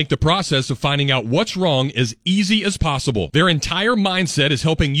wants to make the process of finding out what's wrong as easy as possible. Their entire mindset is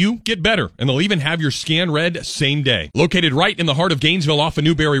helping you get better, and they'll even have your scan read same day. Located right in the heart of Gainesville off of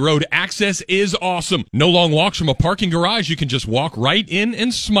Newberry Road, access is awesome. No long walks from a parking garage. You can just walk right in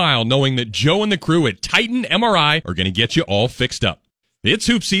and smile knowing that Joe and the crew at Titan MRI are going to get you all fixed up. It's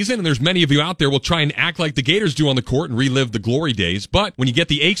hoop season, and there's many of you out there will try and act like the Gators do on the court and relive the glory days. But when you get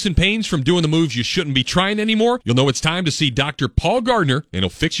the aches and pains from doing the moves you shouldn't be trying anymore, you'll know it's time to see Dr. Paul Gardner, and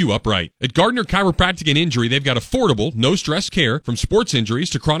he'll fix you up right. At Gardner Chiropractic and Injury, they've got affordable, no-stress care from sports injuries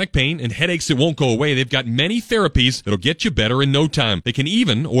to chronic pain and headaches that won't go away. They've got many therapies that'll get you better in no time. They can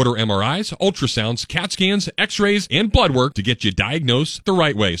even order MRIs, ultrasounds, CAT scans, x-rays, and blood work to get you diagnosed the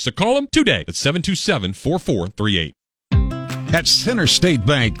right way. So call them today at 727-4438. At Center State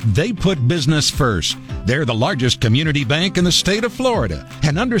Bank, they put business first. They're the largest community bank in the state of Florida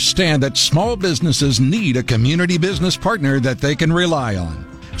and understand that small businesses need a community business partner that they can rely on.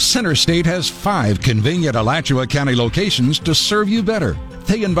 Center State has 5 convenient Alachua County locations to serve you better.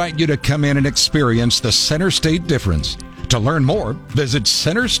 They invite you to come in and experience the Center State difference. To learn more, visit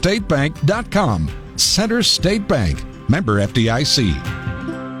centerstatebank.com. Center State Bank, member FDIC.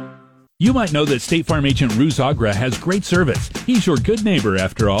 You might know that State Farm agent Ruz Agra has great service. He's your good neighbor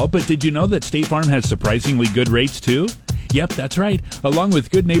after all, but did you know that State Farm has surprisingly good rates too? Yep, that's right. Along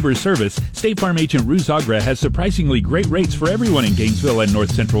with good neighbor service, State Farm agent Ruz Agra has surprisingly great rates for everyone in Gainesville and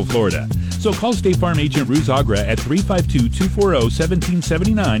North Central Florida. So call State Farm agent Ruz Agra at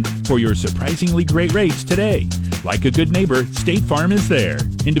 352-240-1779 for your surprisingly great rates today. Like a good neighbor, State Farm is there.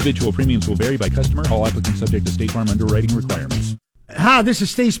 Individual premiums will vary by customer. All applicants subject to State Farm underwriting requirements. Hi, this is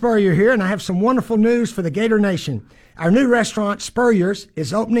Steve Spurrier here, and I have some wonderful news for the Gator Nation. Our new restaurant, Spurrier's,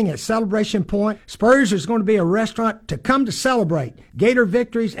 is opening at Celebration Point. Spurrier's is going to be a restaurant to come to celebrate Gator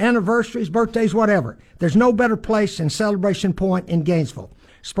victories, anniversaries, birthdays, whatever. There's no better place than Celebration Point in Gainesville.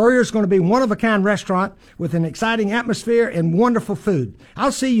 Spurrier's is going to be one-of-a-kind restaurant with an exciting atmosphere and wonderful food.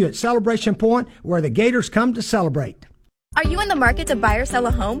 I'll see you at Celebration Point, where the Gators come to celebrate. Are you in the market to buy or sell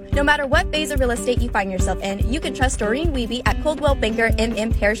a home? No matter what phase of real estate you find yourself in, you can trust Doreen Wiebe at Coldwell Banker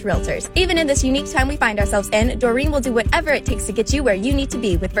MM Parish Realtors. Even in this unique time we find ourselves in, Doreen will do whatever it takes to get you where you need to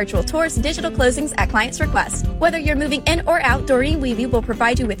be with virtual tours, digital closings at client's request. Whether you're moving in or out, Doreen Wiebe will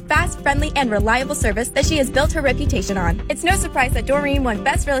provide you with fast, friendly, and reliable service that she has built her reputation on. It's no surprise that Doreen won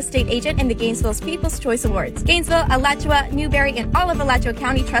Best Real Estate Agent in the Gainesville's People's Choice Awards. Gainesville, Alachua, Newberry, and all of Alachua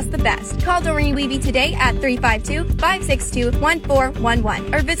County trust the best. Call Doreen Wiebe today at 352-562-1411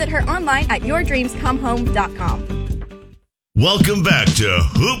 or visit her online at yourdreamscomehome.com. Welcome back to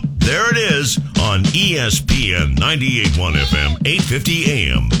Hoop There It Is on ESPN 98.1 FM, 850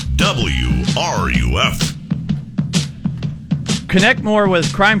 AM, WRUF. Connect more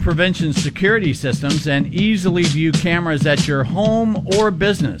with Crime Prevention Security Systems and easily view cameras at your home or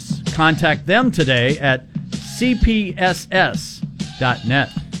business. Contact them today at cpss.net.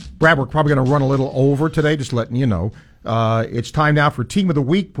 Brad, we're probably going to run a little over today, just letting you know. It's time now for Team of the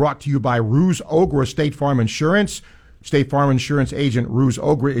Week, brought to you by Ruz Ogra State Farm Insurance. State Farm Insurance agent Ruz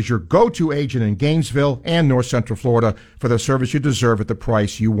Ogra is your go-to agent in Gainesville and North Central Florida for the service you deserve at the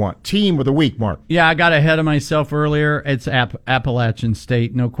price you want. Team of the Week, Mark. Yeah, I got ahead of myself earlier. It's Appalachian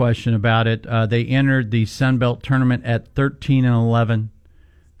State, no question about it. They entered the Sun Belt Tournament at 13-11.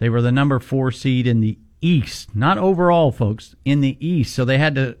 They were the number 4 seed in the East, not overall, folks, in the East. So they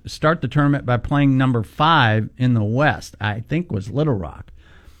had to start the tournament by playing number 5 in the West, I think was Little Rock.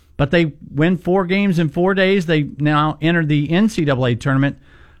 But they win 4 games in 4 days. They now enter the NCAA tournament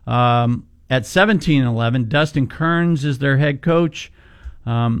at 17-11. Dustin Kearns is their head coach.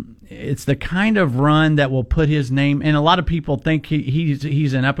 It's the kind of run that will put his name, and a lot of people think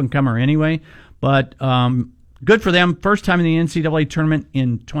he's an up-and-comer anyway, but good for them. First time in the NCAA tournament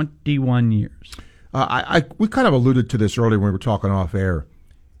in 21 years. We kind of alluded to this earlier when we were talking off air.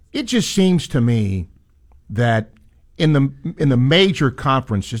 It just seems to me that in the major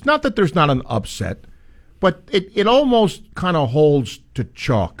conferences, not that there's not an upset, but it almost kind of holds to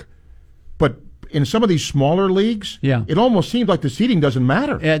chalk. But in some of these smaller leagues, it almost seems like the seeding doesn't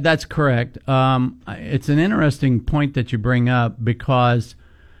matter. Yeah, that's correct. It's an interesting point that you bring up because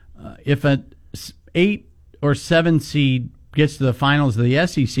if an 8 or 7 seed gets to the finals of the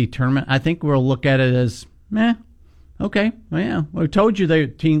SEC tournament, I think we'll look at it as, okay, well, yeah, we told you the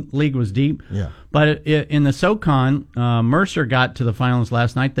team league was deep. Yeah. But in the SoCon, Mercer got to the finals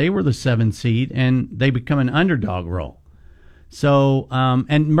last night. They were the 7 seed, and they become an underdog role. So,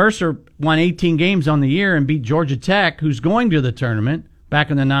 and Mercer won 18 games on the year and beat Georgia Tech, who's going to the tournament,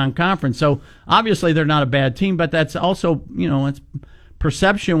 back in the non-conference. So, obviously, they're not a bad team, but that's also, it's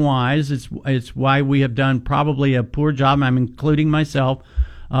perception-wise, it's why we have done probably a poor job, I'm including myself,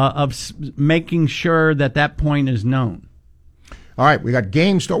 of making sure that point is known. All right, we got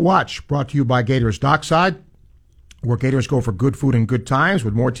games to watch, brought to you by Gators Dockside, where Gators go for good food and good times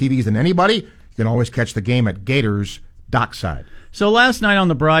with more TVs than anybody. You can always catch the game at Gators Dockside. So last night on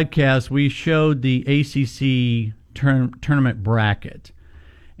the broadcast, we showed the ACC tournament bracket,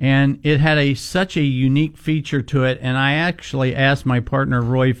 and it had such a unique feature to it, and I actually asked my partner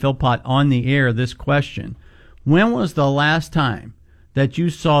Roy Philpott on the air this question. When was the last time that you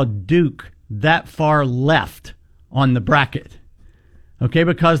saw Duke that far left on the bracket? Okay,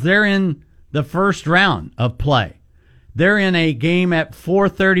 because they're in the first round of play. They're in a game at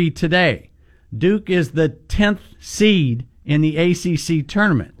 4:30 today. Duke is the 10th seed in the ACC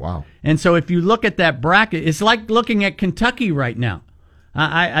tournament. Wow. And so if you look at that bracket, it's like looking at Kentucky right now.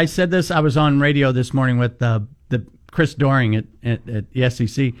 I said this, I was on radio this morning with the Chris Doring at the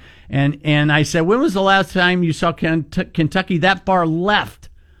SEC, and I said, when was the last time you saw Kentucky that far left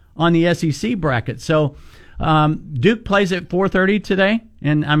on the SEC bracket? So Duke plays at 4:30 today,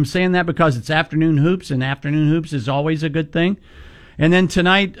 and I'm saying that because it's afternoon hoops, and afternoon hoops is always a good thing. And then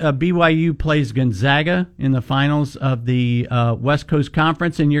tonight, BYU plays Gonzaga in the finals of the West Coast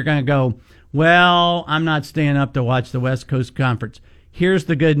Conference, and you're going to go, well, I'm not staying up to watch the West Coast Conference. Here's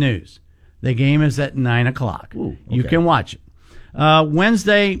the good news. The game is at 9 o'clock. Ooh, okay. You can watch it.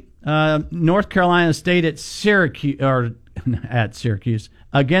 Wednesday, North Carolina State against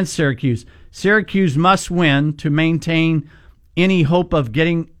Syracuse. Syracuse must win to maintain any hope of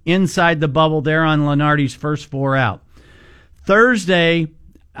getting inside the bubble there on Lenardi's first 4 out. Thursday,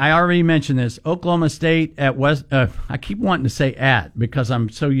 I already mentioned this, Oklahoma State at West. I keep wanting to say at because I'm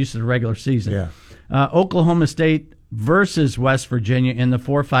so used to the regular season. Yeah. Oklahoma State versus West Virginia in the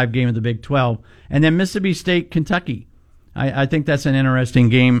 4-5 game of the Big 12. And then Mississippi State, Kentucky. I think that's an interesting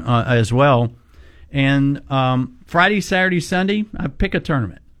game as well. And Friday, Saturday, Sunday, I pick a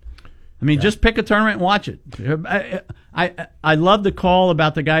tournament. I mean, just pick a tournament and watch it. I love the call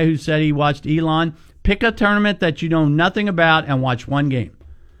about the guy who said he watched Elon. Pick a tournament that you know nothing about and watch one game.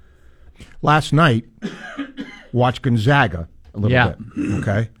 Last night, watched Gonzaga a little bit,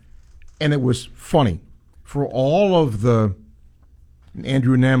 okay? And it was funny. For all of the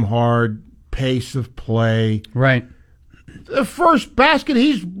Andrew Nembhard pace of play. Right. The first basket,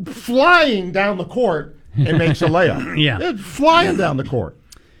 he's flying down the court and makes a layup. Yeah. It's flying down the court.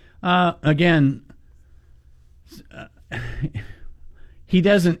 Again,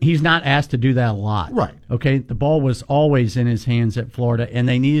 he's not asked to do that a lot. Right. Okay. The ball was always in his hands at Florida, and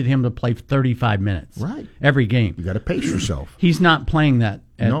they needed him to play 35 minutes. Right. Every game. You got to pace yourself. He's not playing that.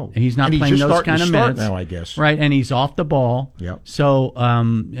 No. He's not and playing those kind of minutes. now, I guess. Right. And he's off the ball. Yep. So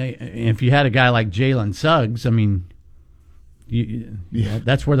if you had a guy like Jalen Suggs, I mean,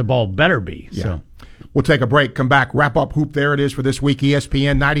 that's where the ball better be. Yeah. So. We'll take a break, come back, wrap up Hoop There It Is for this week.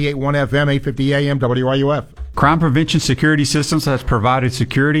 ESPN 98.1 FM, 850 AM, WRUF. Crime Prevention Security Systems has provided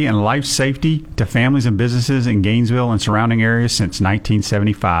security and life safety to families and businesses in Gainesville and surrounding areas since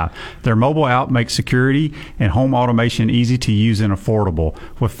 1975. Their mobile app makes security and home automation easy to use and affordable.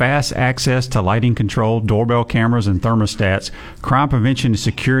 With fast access to lighting control, doorbell cameras, and thermostats, crime prevention is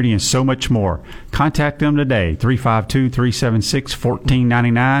security and so much more. Contact them today,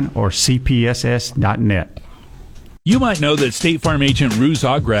 352-376-1499 or cpss.net. You might know that State Farm agent Ruz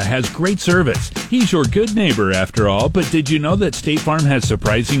Agra has great service. He's your good neighbor after all, but did you know that State Farm has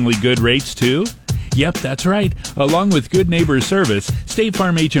surprisingly good rates too? Yep, that's right. Along with good neighbor service, State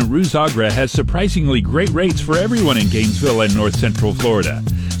Farm agent Ruz Agra has surprisingly great rates for everyone in Gainesville and North Central Florida.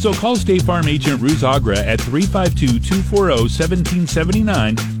 So call State Farm agent Ruz Agra at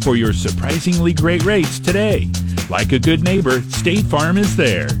 352-240-1779 for your surprisingly great rates today. Like a good neighbor, State Farm is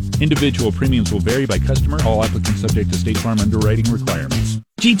there. Individual premiums will vary by customer. All applicants subject to State Farm underwriting requirements.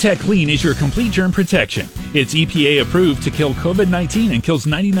 G-Tech Clean is your complete germ protection. It's EPA approved to kill COVID-19 and kills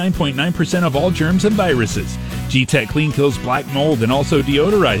 99.9% of all germs and viruses. G-Tech Clean kills black mold and also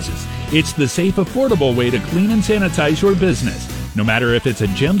deodorizes. It's the safe, affordable way to clean and sanitize your business, no matter if it's a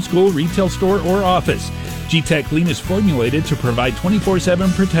gym, school, retail store, or office. G-Tech Clean is formulated to provide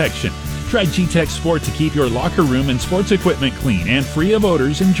 24/7 protection. Try G-Tech Sport to keep your locker room and sports equipment clean and free of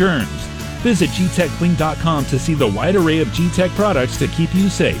odors and germs. Visit gtechclean.com to see the wide array of G-Tech products to keep you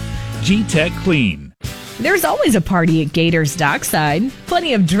safe. G-Tech Clean. There's always a party at Gators Dockside.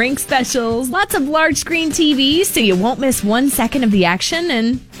 Plenty of drink specials, lots of large screen TVs so you won't miss 1 second of the action,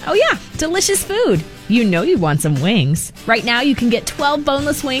 and, oh yeah, delicious food. You know you want some wings. Right now you can get 12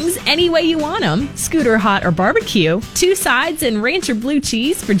 boneless wings any way you want them, scooter hot or barbecue, 2 sides and ranch or blue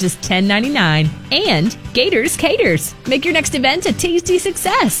cheese for just $10.99. And Gators Caters. Make your next event a tasty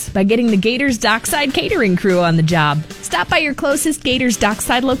success by getting the Gators Dockside catering crew on the job. Stop by your closest Gators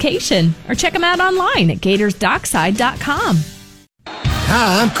Dockside location or check them out online at gatorsdockside.com.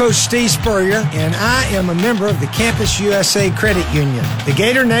 Hi, I'm Coach Steve Spurrier, and I am a member of the Campus USA Credit Union. The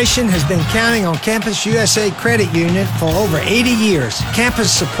Gator Nation has been counting on Campus USA Credit Union for over 80 years. Campus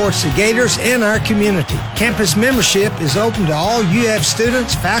supports the Gators and our community. Campus membership is open to all UF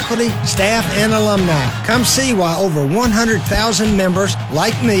students, faculty, staff, and alumni. Come see why over 100,000 members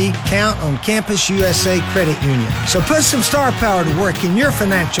like me count on Campus USA Credit Union. So put some star power to work in your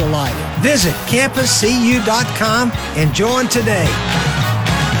financial life. Visit campuscu.com and join today.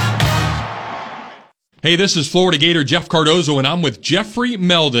 Hey, this is Florida Gator Jeff Cardozo, and I'm with Jeffrey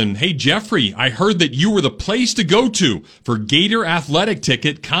Meldon. Hey, Jeffrey, I heard that you were the place to go to for Gator athletic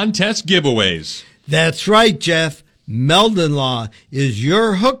ticket contest giveaways. That's right, Jeff. Meldon Law is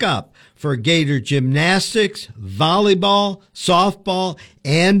your hookup for Gator gymnastics, volleyball, softball,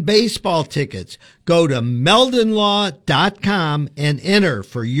 and baseball tickets. Go to meldonlaw.com and enter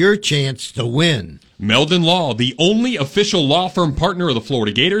for your chance to win. Meldon Law, the only official law firm partner of the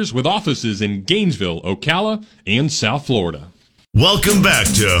Florida Gators, with offices in Gainesville, Ocala, and South Florida. Welcome back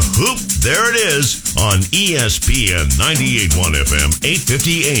to Hoop There It Is on ESPN 98.1 FM,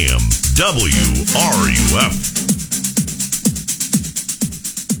 850 AM, WRUF.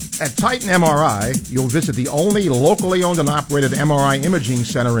 At Titan MRI, you'll visit the only locally owned and operated MRI imaging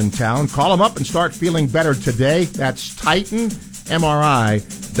center in town. Call them up and start feeling better today. That's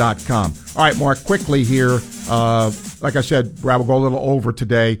TitanMRI.com. All right, Mark, quickly here. Like I said, Brad, we'll go a little over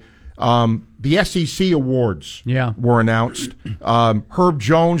today. The SEC awards were announced. Herb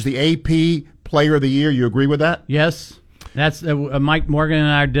Jones, the AP Player of the Year. You agree with that? Yes. That's Mike Morgan and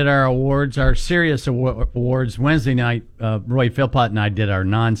I did our awards, our serious awards. Wednesday night, Roy Philpott and I did our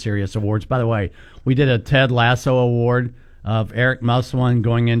non-serious awards. By the way, we did a Ted Lasso award of Eric Musselman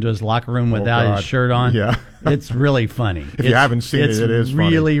going into his locker room without his shirt on. Yeah. It's really funny. If you haven't seen it, it is funny. It's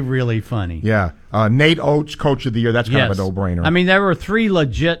really, really funny. Yeah. Nate Oates, Coach of the Year. That's kind of a no-brainer. I mean, there were 3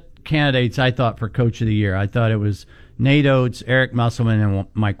 legit candidates, I thought, for Coach of the Year. I thought it was Nate Oates, Eric Musselman, and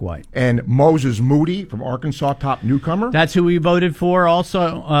Mike White. And Moses Moody from Arkansas, top newcomer. That's who we voted for.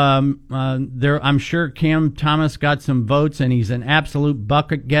 Also, I'm sure Cam Thomas got some votes, and he's an absolute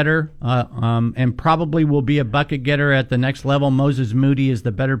bucket getter, and probably will be a bucket getter at the next level. Moses Moody is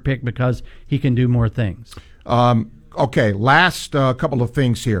the better pick because he can do more things. Okay, last couple of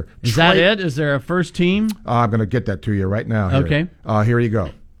things here. Is that it? Is there a first team? I'm going to get that to you right now. Here. Okay. Here you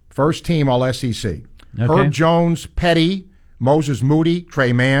go. First team All-SEC. Okay. Herb Jones, Petty, Moses Moody,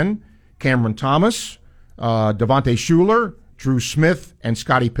 Trey Mann, Cameron Thomas, Devontae Shuler, Drew Smith, and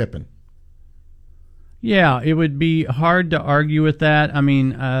Scottie Pippen. Yeah, it would be hard to argue with that. I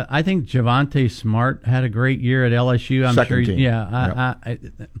mean, I think Javonte Smart had a great year at LSU. I'm Second sure. team. Yeah, I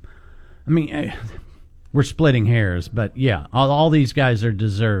mean, we're splitting hairs, but yeah, all these guys are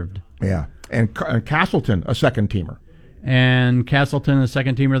deserved. Yeah, and Castleton, a second-teamer. And Castleton, a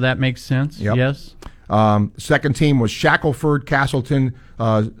second-teamer, that makes sense. Yep. Yes. Second team was Shackelford, Castleton,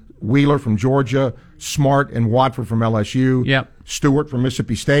 Wheeler from Georgia, Smart and Watford from LSU. Yep. Stewart from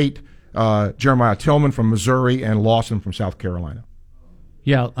Mississippi State, Jeremiah Tillman from Missouri, and Lawson from South Carolina.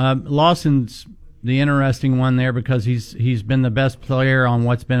 Yeah, Lawson's the interesting one there because he's been the best player on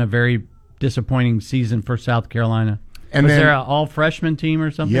what's been a very disappointing season for South Carolina. And was then, there an all-freshman team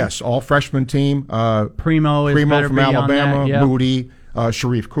or something? Yes, all-freshman team. Primo from Alabama, yep. Moody,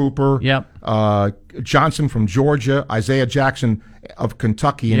 Sharif Cooper, Johnson from Georgia, Isaiah Jackson of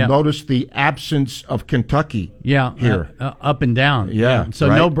Kentucky. And notice the absence of Kentucky here. Up and down. Yeah. So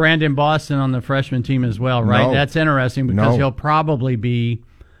no Brandon Boston on the freshman team as well, right? No. That's interesting because he'll probably be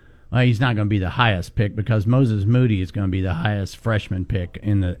he's not going to be the highest pick because Moses Moody is going to be the highest freshman pick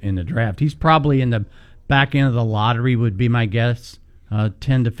in the draft. He's probably in the back end of the lottery would be my guess,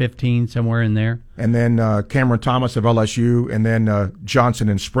 10 to 15, somewhere in there. And then Cameron Thomas of LSU, and then Johnson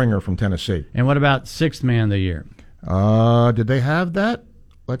and Springer from Tennessee. And what about sixth man of the year? Did they have that?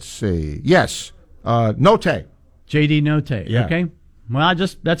 Let's see. Yes, Note. J.D. Note. Yeah. Okay. Well,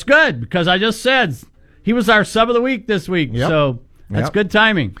 that's good because I just said he was our sub of the week this week. Yep. So that's good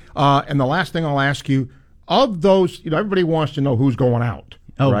timing. And the last thing I'll ask you, of those, everybody wants to know who's going out.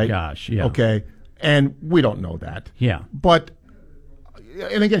 Oh, right? gosh, yeah. Okay. And we don't know that. Yeah. But,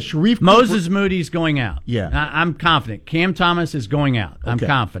 and again, Sharif Moses Cooper, Moody's going out. Yeah. I'm confident. Cam Thomas is going out. I'm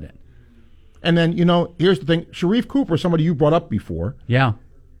confident. And then, here's the thing. Sharif Cooper, somebody you brought up before. Yeah.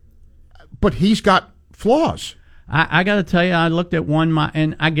 But he's got flaws. I got to tell you, I looked at one,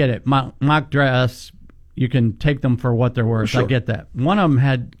 and I get it. Mock drafts, you can take them for what they're worth. Sure. I get that. One of them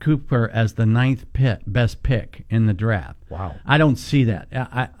had Cooper as the 9th best pick in the draft. Wow. I don't see that.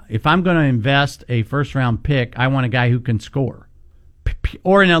 If I'm going to invest a first-round pick, I want a guy who can score.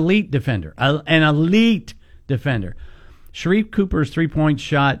 Or an elite defender. An elite defender. Sharif Cooper's three-point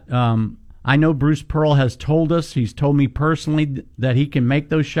shot, I know Bruce Pearl has told us, he's told me personally that he can make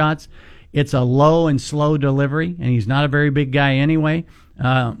those shots. It's a low and slow delivery, and he's not a very big guy anyway.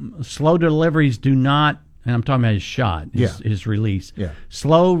 Slow deliveries do not, and I'm talking about his shot, his release. Yeah.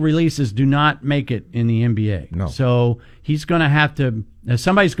 Slow releases do not make it in the NBA. No. So he's going to have to,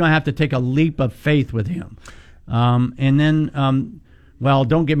 somebody's going to have to take a leap of faith with him. And then, well,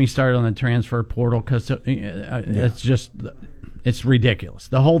 don't get me started on the transfer portal because it's ridiculous.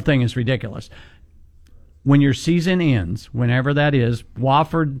 The whole thing is ridiculous. When your season ends, whenever that is,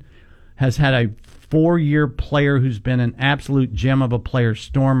 Wofford has had a 4-year player who's been an absolute gem of a player,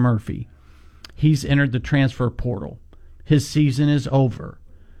 Storm Murphy. He's entered the transfer portal. His season is over.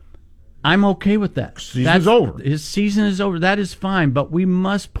 I'm okay with that. Season's over. His season is over. That is fine, but we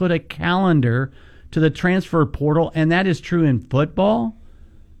must put a calendar to the transfer portal, and that is true in football,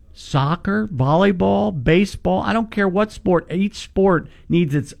 soccer, volleyball, baseball. I don't care what sport. Each sport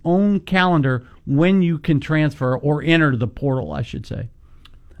needs its own calendar when you can transfer or enter the portal, I should say.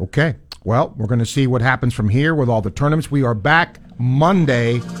 Okay. Well, we're going to see what happens from here with all the tournaments. We are back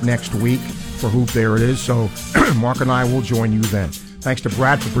Monday next week for Hoop There It Is, so Mark and I will join you then. Thanks to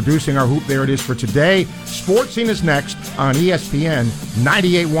Brad for producing our Hoop There It Is for today. Sports Scene is next on ESPN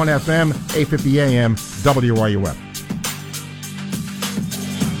 98.1 FM, 850 AM, WRUF.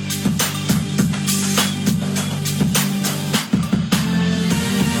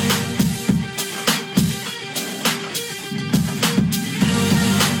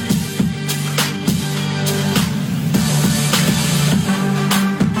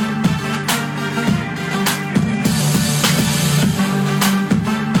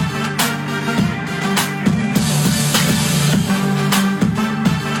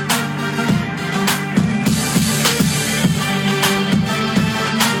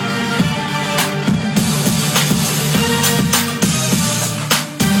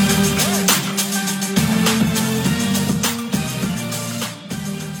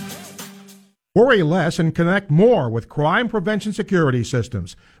 Worry less and connect more with Crime Prevention Security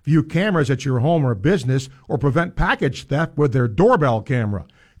Systems. View cameras at your home or business or prevent package theft with their doorbell camera.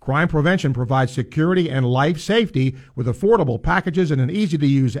 Crime Prevention provides security and life safety with affordable packages and an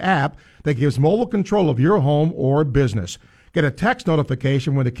easy-to-use app that gives mobile control of your home or business. Get a text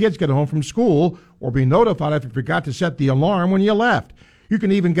notification when the kids get home from school or be notified if you forgot to set the alarm when you left. You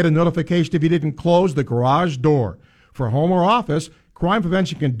can even get a notification if you didn't close the garage door. For home or office, Crime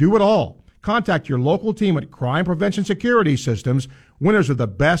Prevention can do it all. Contact your local team at Crime Prevention Security Systems, winners of the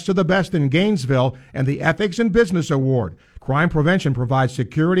Best in Gainesville and the Ethics in Business Award. Crime Prevention provides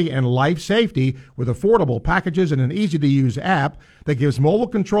security and life safety with affordable packages and an easy-to-use app that gives mobile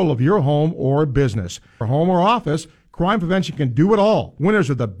control of your home or business. For home or office, Crime Prevention can do it all. Winners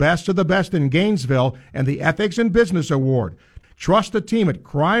of the Best in Gainesville and the Ethics in Business Award. Trust the team at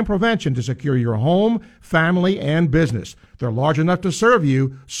Crime Prevention to secure your home, family, and business. They're large enough to serve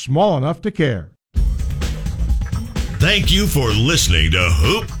you, small enough to care. Thank you for listening to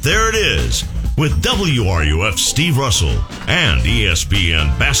Hoop There It Is with WRUF Steve Russell and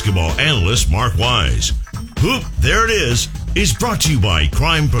ESPN basketball analyst Mark Wise. Hoop There It Is is brought to you by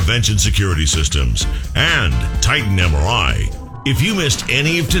Crime Prevention Security Systems and Titan MRI. If you missed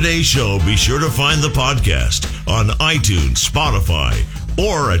any of today's show, be sure to find the podcast on iTunes, Spotify,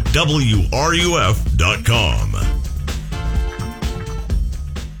 or at WRUF.com.